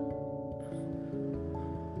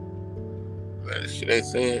 Man, this shit ain't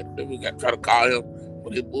saying. Then we got to try to call him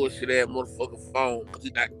with this bullshit ass motherfucking phone. Cause he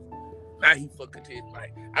not, now he fucking text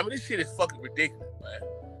like. I mean, this shit is fucking ridiculous, man.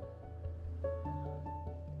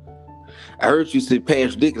 I heard you say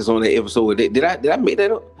Past Ridiculous on that episode. Did I make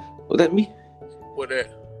that up? Was that me? What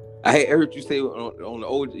that? I had heard you say on the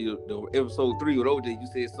OJ, the episode 3 with OJ, you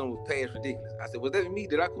said something was Past Ridiculous. I said, was that me?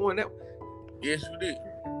 Did I coin that one? Yes, you did.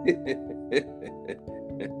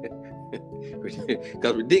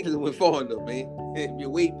 Because ridiculous went far enough, man. You're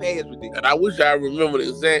way past ridiculous. And I wish I remember the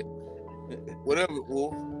exact whatever it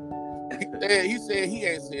was. He said he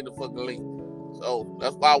ain't seen the fucking link. So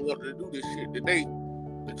that's why I wanted to do this shit today.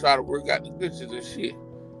 To try to work out the pictures and shit.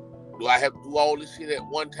 Do I have to do all this shit at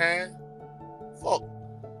one time? Fuck.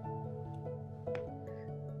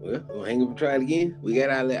 Well, we'll hang up and try it again. We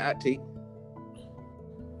got our little outtake.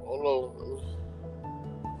 Hold on.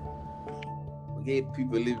 We gave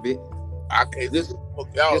people a little bit. I can't just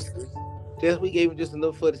fuck y'all. Just we gave him just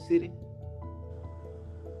enough for the city.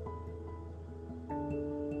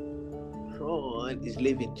 Sean is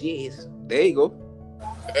living jazz. There you go.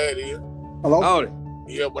 There it is. Hello? Howdy.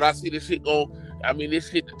 Yeah, but I see this shit going. I mean, this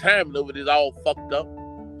shit, the timing of it is all fucked up.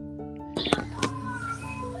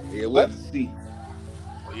 Yeah, we'll see.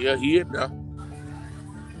 Yeah, he is now.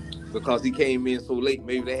 because he came in so late.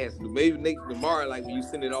 Maybe that has to do. Maybe next tomorrow, like when you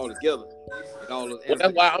send it all together, and all those. Well,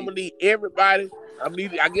 that's why I'm gonna need everybody. I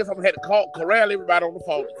guess I'm gonna have to corral everybody on the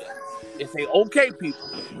phone and say, okay,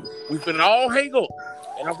 people, we finna all hang up,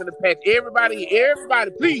 and I'm gonna patch everybody,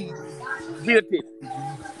 please be attentive.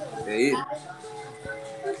 Yeah.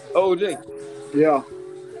 OJ. Yeah.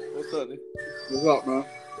 What's up, nigga? What's up, man?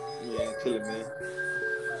 Yeah, chilling, man.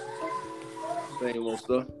 Same old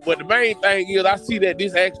stuff. But the main thing is, I see that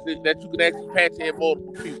you can actually patch in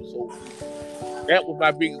multiple people. So that was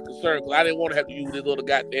my biggest concern, because I didn't want to have to use this little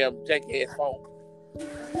goddamn jackass phone.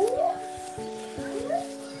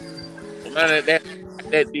 So now that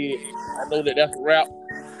did, I know that that's a wrap.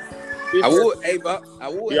 I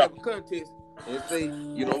would have a contest and say,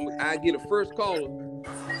 you know, I get a first caller,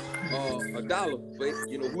 $1 for,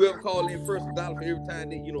 you know, whoever called in first, $1 for every time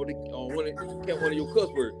they, you know, they kept one of your cuss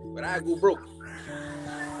words. But I go broke.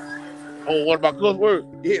 Oh, what about cuss words?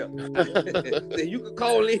 Yeah. Then you can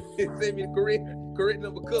call in and send me the correct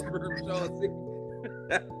number cuss word for Sean Sick.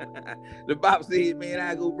 The Bob said, man,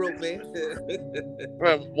 I go broke, man.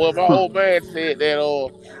 Well, my old man said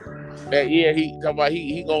that he talking about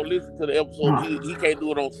he gonna listen to the episode. He can't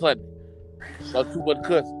do it on Sunday. So too much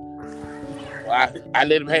cussing. So I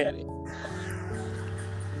let him have it.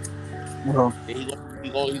 Well, He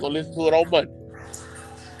gonna listen to it on Monday.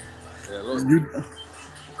 Yeah,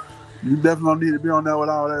 you definitely need to be on there with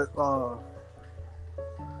all that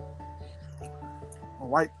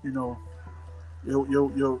white, you know,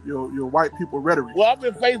 your white people rhetoric. Well, I'm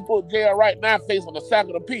in Facebook jail right now, facing a sack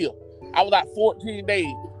of appeal. I was out 14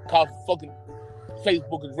 days because fucking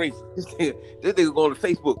Facebook is racist. This nigga going to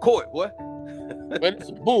Facebook court, boy. Man, it's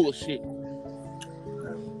some bullshit.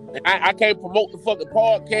 And I can't promote the fucking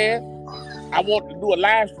podcast. I want to do a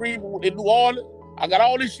live stream in New Orleans. I got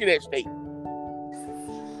all this shit at stake.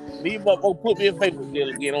 These motherfuckers put me in Facebook jail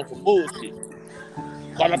again on some bullshit.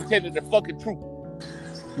 Because I'm telling the fucking truth.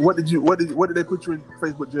 What did they put you in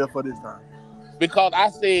Facebook jail for this time? Because I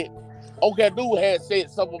said, okay, dude had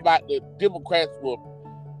said something about the Democrats were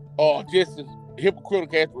just as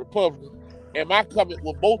hypocritical as the Republicans, and my comment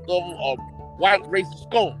was both of them are white racist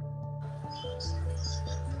scum.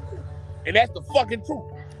 And that's the fucking truth.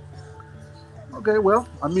 Okay, well,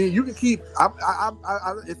 I mean, you can keep.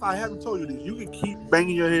 If I haven't told you this, you can keep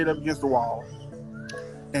banging your head up against the wall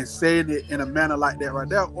and saying it in a manner like that right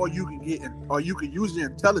there, or you can use your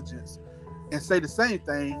intelligence and say the same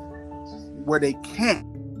thing where they can't.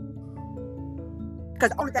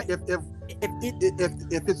 Because only thing, if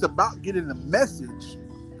it's about getting the message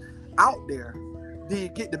out there, then you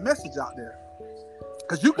get the message out there.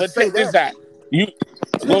 Because you can say that you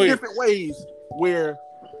two different ways where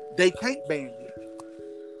they can't ban you.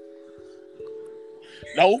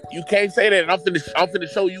 No, you can't say that. And I'm finna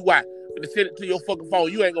show you why. I'm finna send it to your fucking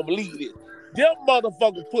phone. You ain't gonna believe it. Them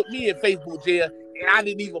motherfuckers put me in Facebook jail, and I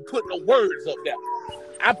didn't even put no words up there.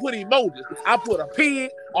 I put emojis. I put a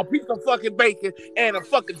pig, a piece of fucking bacon, and a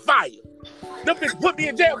fucking fire. Them bitches put me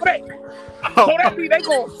in jail for that. So that means they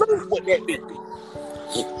gonna sue with that bitch.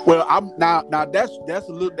 Well, I'm now that's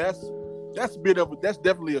definitely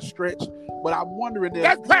a stretch. But I'm wondering if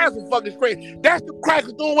that's past the fucking stretch. That's the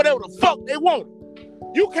crackers doing whatever the fuck they want.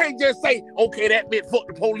 You can't just say, okay, that meant fuck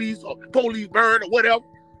the police or police burn or whatever.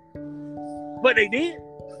 But they did.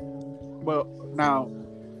 Well, now,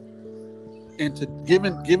 into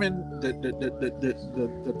given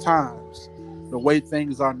the times, the way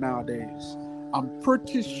things are nowadays, I'm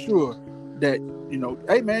pretty sure that, you know,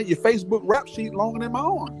 hey man, your Facebook rap sheet longer than my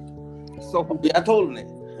arm. So yeah, I told him that.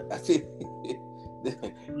 I said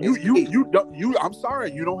I'm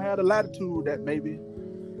sorry, you don't have the latitude that maybe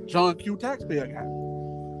John Q taxpayer got.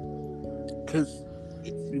 Because,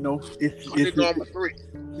 you know, it's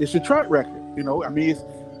your track record. You know, I mean, it's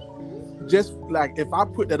just like if I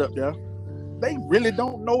put that up there, they really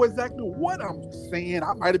don't know exactly what I'm saying.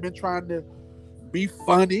 I might have been trying to be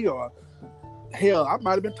funny, or hell, I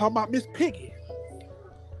might have been talking about Miss Piggy,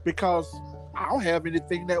 because I don't have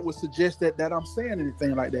anything that would suggest that I'm saying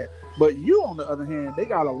anything like that. But you, on the other hand, they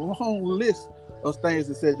got a long list of things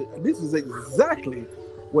that said this is exactly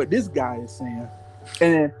what this guy is saying.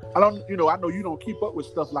 And I know you don't keep up with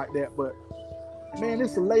stuff like that, but man,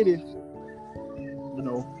 this lady, you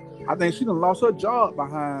know, I think she done lost her job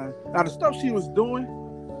behind now the stuff she was doing,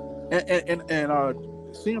 and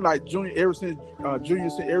seemed like Junior ever since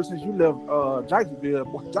you left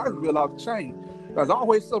Jacksonville off the chain. There's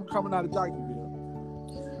always something coming out of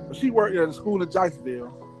Jacksonville. But she worked at a school in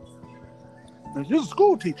Jacksonville, and she was a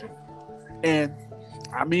school teacher. And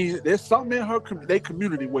I mean, there's something in their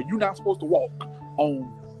community where you're not supposed to walk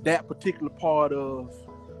on that particular part of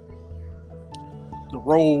the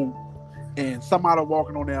road and somebody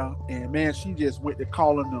walking on there, and man, she just went to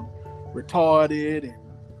calling them retarded and,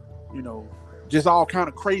 you know, just all kind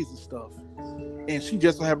of crazy stuff. And she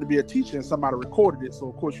just so happened to be a teacher, and somebody recorded it. So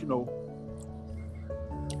of course, you know,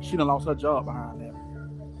 she done lost her job behind that.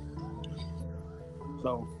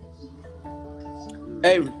 So,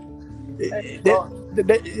 Hey,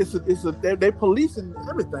 they policing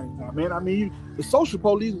everything now, man. I mean, the social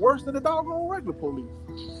police worse than the doggone regular police.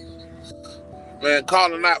 Man,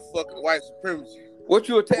 calling out fucking white supremacy. what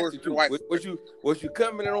you attached Worse to? than white Was you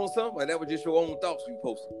commenting on something, or that was just your own thoughts you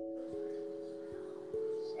posted?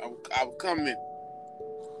 I was coming,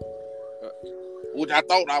 which I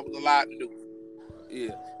thought I was allowed to do.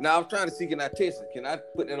 Yeah. Now I'm trying to see, can I test it? Can I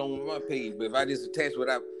put that on my page? But if I just attach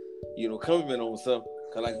without, comment on something,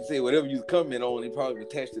 cause like you say, whatever you comment on, they probably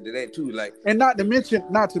attached it to that too. Like, And not to mention,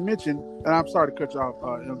 and I'm sorry to cut you off,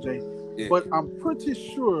 MJ, yeah. but I'm pretty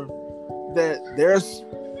sure that there's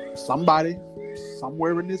somebody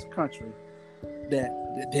somewhere in this country that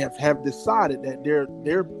they have decided that they're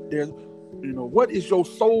what is your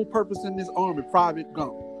sole purpose in this army, Private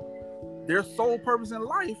Gump? Their sole purpose in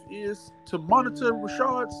life is to monitor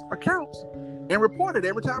Rashad's accounts and report it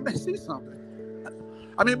every time they see something.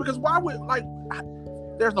 I mean, because why would, like,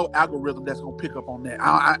 there's no algorithm that's going to pick up on that.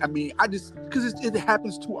 I mean, I just, because it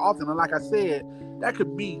happens too often. And like I said, that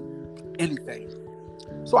could mean anything.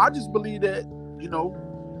 So I just believe that, you know,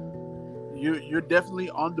 you're definitely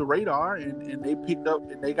on the radar, and they picked up,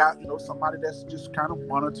 and they got, somebody that's just kind of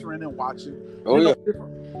monitoring and watching. Oh, yeah.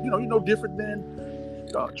 Different than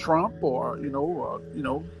Trump or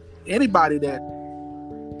anybody that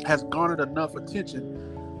has garnered enough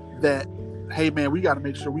attention that, hey man, we got to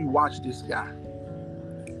make sure we watch this guy.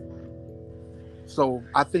 So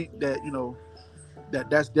I think that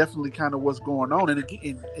that's definitely kind of what's going on. And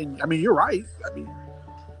I mean, you're right. I mean,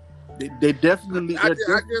 they definitely. I just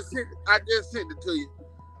sent it to you.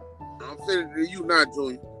 I'm sending it to you now,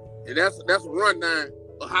 Junior. And that's a rundown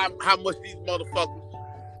of how much these motherfuckers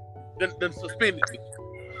done suspended me.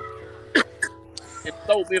 And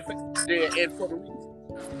so if there and for the reason.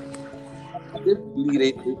 I just believe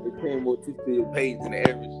they paying more attention to your page than the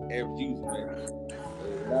average user, man.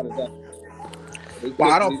 Not a doubt.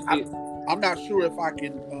 Well, I'm not sure if I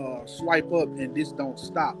can swipe up and this don't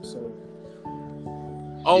stop. So.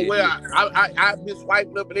 Oh well, I've been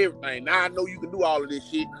swiping up and everything. Now I know you can do all of this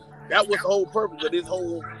shit. That was the whole purpose of this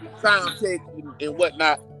whole sound check and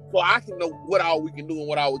whatnot. So I can know what all we can do and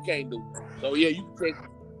what all we can't do. So yeah, you can check.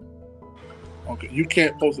 Okay, you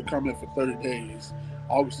can't post a comment for 30 days.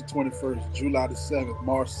 August the 21st, July the 7th,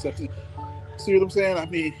 March 7th. See what I'm saying? I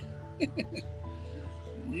mean,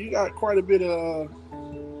 you got quite a bit of.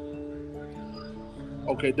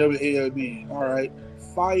 Okay, WALB. All right.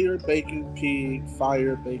 Fire Bacon Pig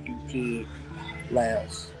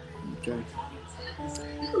laughs. Okay.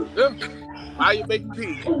 Yeah. Fire Bacon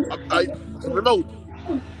Pig. Remote.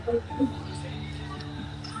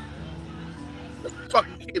 You're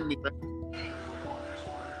fucking kidding me, man.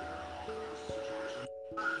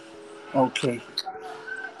 Okay.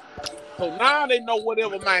 So now they know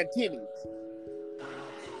whatever my intent is.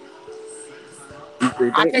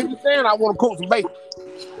 I can't be saying I want to cook some bacon.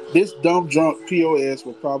 This dumb drunk POS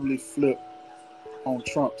will probably flip on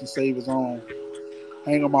Trump to save his own.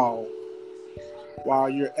 Hang them all. While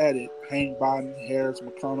you're at it, hang Biden, Harris,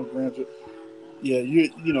 McConnell, Granger. Yeah,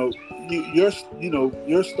 your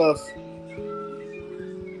stuff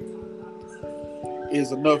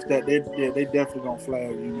is enough that they definitely gonna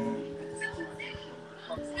flag you, man.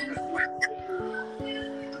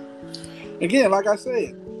 Again, like I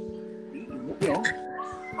said,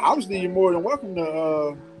 obviously you're more than welcome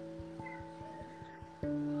to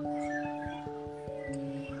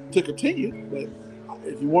continue, but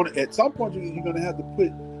if you want to, at some point you're going to have to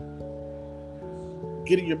put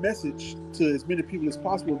getting your message to as many people as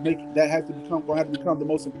possible. Make that have to become the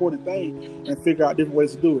most important thing, and figure out different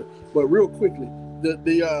ways to do it. But real quickly, the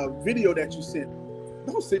video that you sent,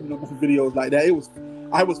 don't send me no more videos like that. It was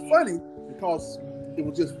funny because it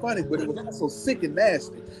was just funny, but it was also sick and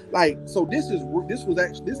nasty. Like, so this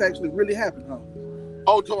actually really happened, huh?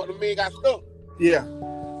 Oh, so the man got stuck. Yeah.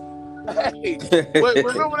 Hey,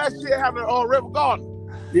 remember that shit happened on River Garden?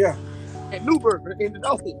 Yeah. At Newburgh in the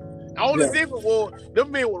North. The only difference was them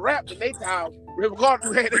men were wrapped in their towels. River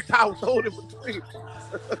Garden had their towels sold in between.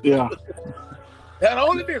 Yeah. That's the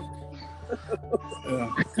only difference.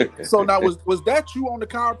 Yeah. So now was that you on the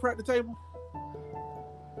chiropractor table?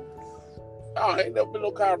 Oh, ain't never been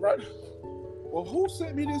no chiropractor. Well, who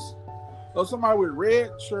sent me this? Oh, somebody with red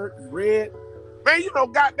shirt and red. Man, you know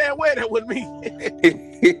goddamn well that wasn't me.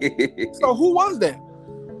 So who was that?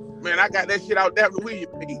 Man, I got that shit out there with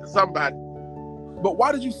you, somebody. But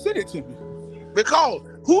why did you send it to me? Because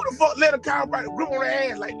who the fuck let a chiropractor grip on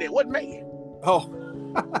their ass like that? What man? Oh.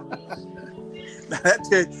 I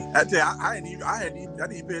tell you, I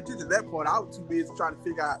didn't pay attention to that part. I was too busy trying to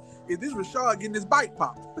figure out, is this Rashad getting his bike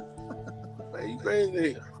popped? Man, you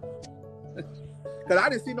crazy. Because I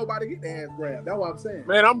didn't see nobody get their ass grabbed. That's what I'm saying.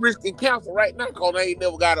 Man, I'm risking cancer right now because I ain't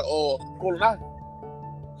never got a pull a knife.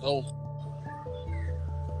 So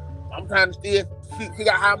I'm trying to still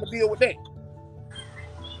figure out how I'm gonna deal with that.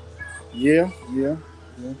 Yeah.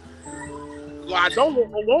 So I don't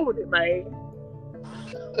want no more with it, man.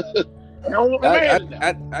 I don't want no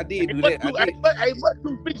man. I did do that. I ain't but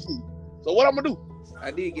 2 species. So what I'm gonna do?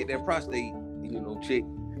 I did get that prostate, check.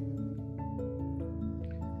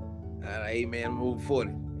 Hey man, I'm moving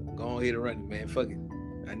 40. Go ahead and run it, man. Fuck it.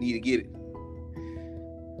 I need to get it.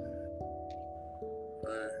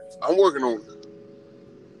 I'm working on it.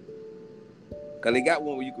 Cause they got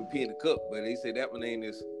one where you can pee in the cup, but they said that one ain't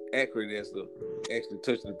as accurate as the actually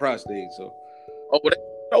touching the prostate. So, but they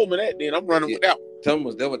told me that. Then I'm running with that. That's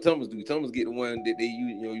what Thomas do. Thomas get the one that they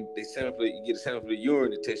use. They sample it. You get a sample of the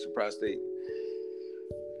urine to test your prostate.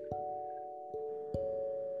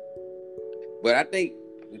 But I think,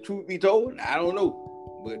 the truth be told, I don't know.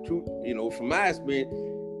 But from my experience,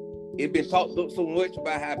 it's been talked so much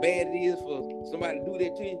about how bad it is for somebody to do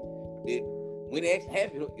that to you. That when it actually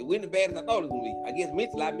happened, it wasn't as bad as I thought it was gonna be. I guess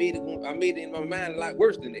mentally, I made it in my mind a lot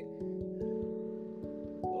worse than that.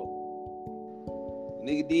 So, the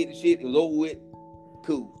nigga did the shit. It was over with.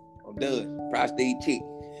 Cool. I'm done. Prostate check.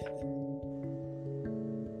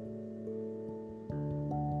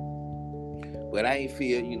 But I ain't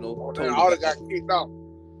feel, totally got kicked off.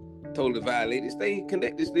 Totally violated. Stay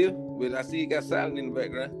connected still, but I see you got silent in the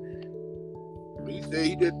background. He said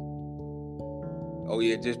he did. Oh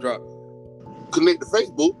yeah, just dropped. Connect to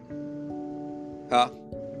Facebook. Huh?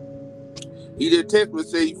 He did text me and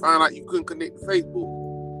say he found out you couldn't connect to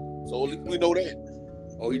Facebook. So at least we know that.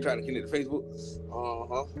 Oh, you trying to connect to Facebook?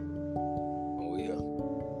 Uh-huh. Oh yeah.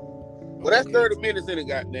 Well, that's 30 minutes in the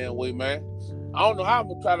goddamn way, man. I don't know how I'm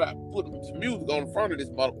gonna try to put some music on the front of this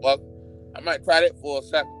motherfucker. I might try that for a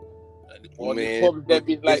second. Man,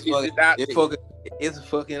 it's a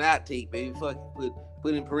fucking outtake, baby. Fucking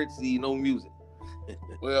put in parentheses, no music.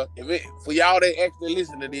 Well, for y'all that actually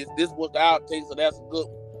listen to this was the outtake, so that's a good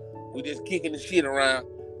one. We just kicking the shit around,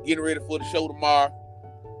 getting ready for the show tomorrow.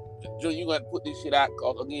 Junior, you got to put this shit out,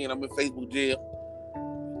 because again, I'm in Facebook jail.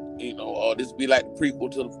 This be like the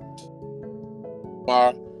prequel to the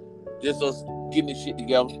tomorrow. Just us getting this shit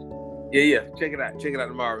together. Yeah. Check it out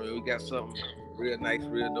tomorrow, man. We got something real nice,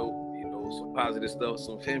 real dope. Some positive stuff,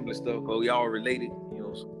 some family stuff, because we all related.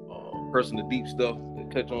 Some personal deep stuff that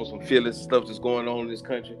touch on some feelings, stuff that's going on in this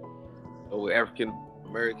country. With African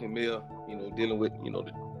American male, dealing with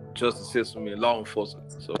the justice system and law enforcement.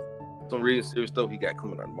 So some real serious stuff he got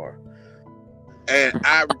coming out tomorrow. And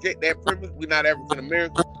I reject that premise. We're not African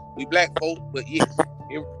American. We black folks, but yes.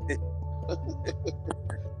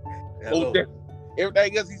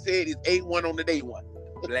 Everything else he said is A1 on the day one.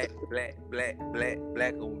 Black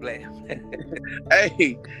on black.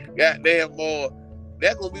 Hey, goddamn,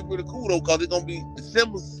 that's gonna be pretty cool though, because it's gonna be the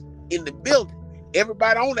Simmons in the building.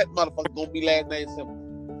 Everybody on that motherfucker gonna be last name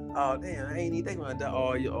Simmons. Oh damn, I ain't even thinking about that.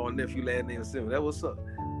 Oh, your nephew last name Simmons. That what's up?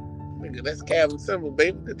 Nigga, that's Calvin Simmons,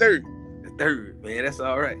 baby. The third, man. That's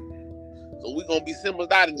all right. So we gonna be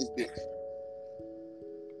Simmons out in this bitch.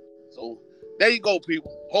 So there you go,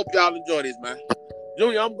 people. Hope y'all enjoy this, man.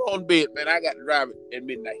 Junior, I'm going to bed, man. I got to drive it at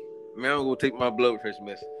midnight. Man, I'm going to take my blood pressure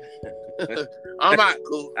medicine. I'm out,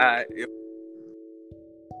 cool. All right.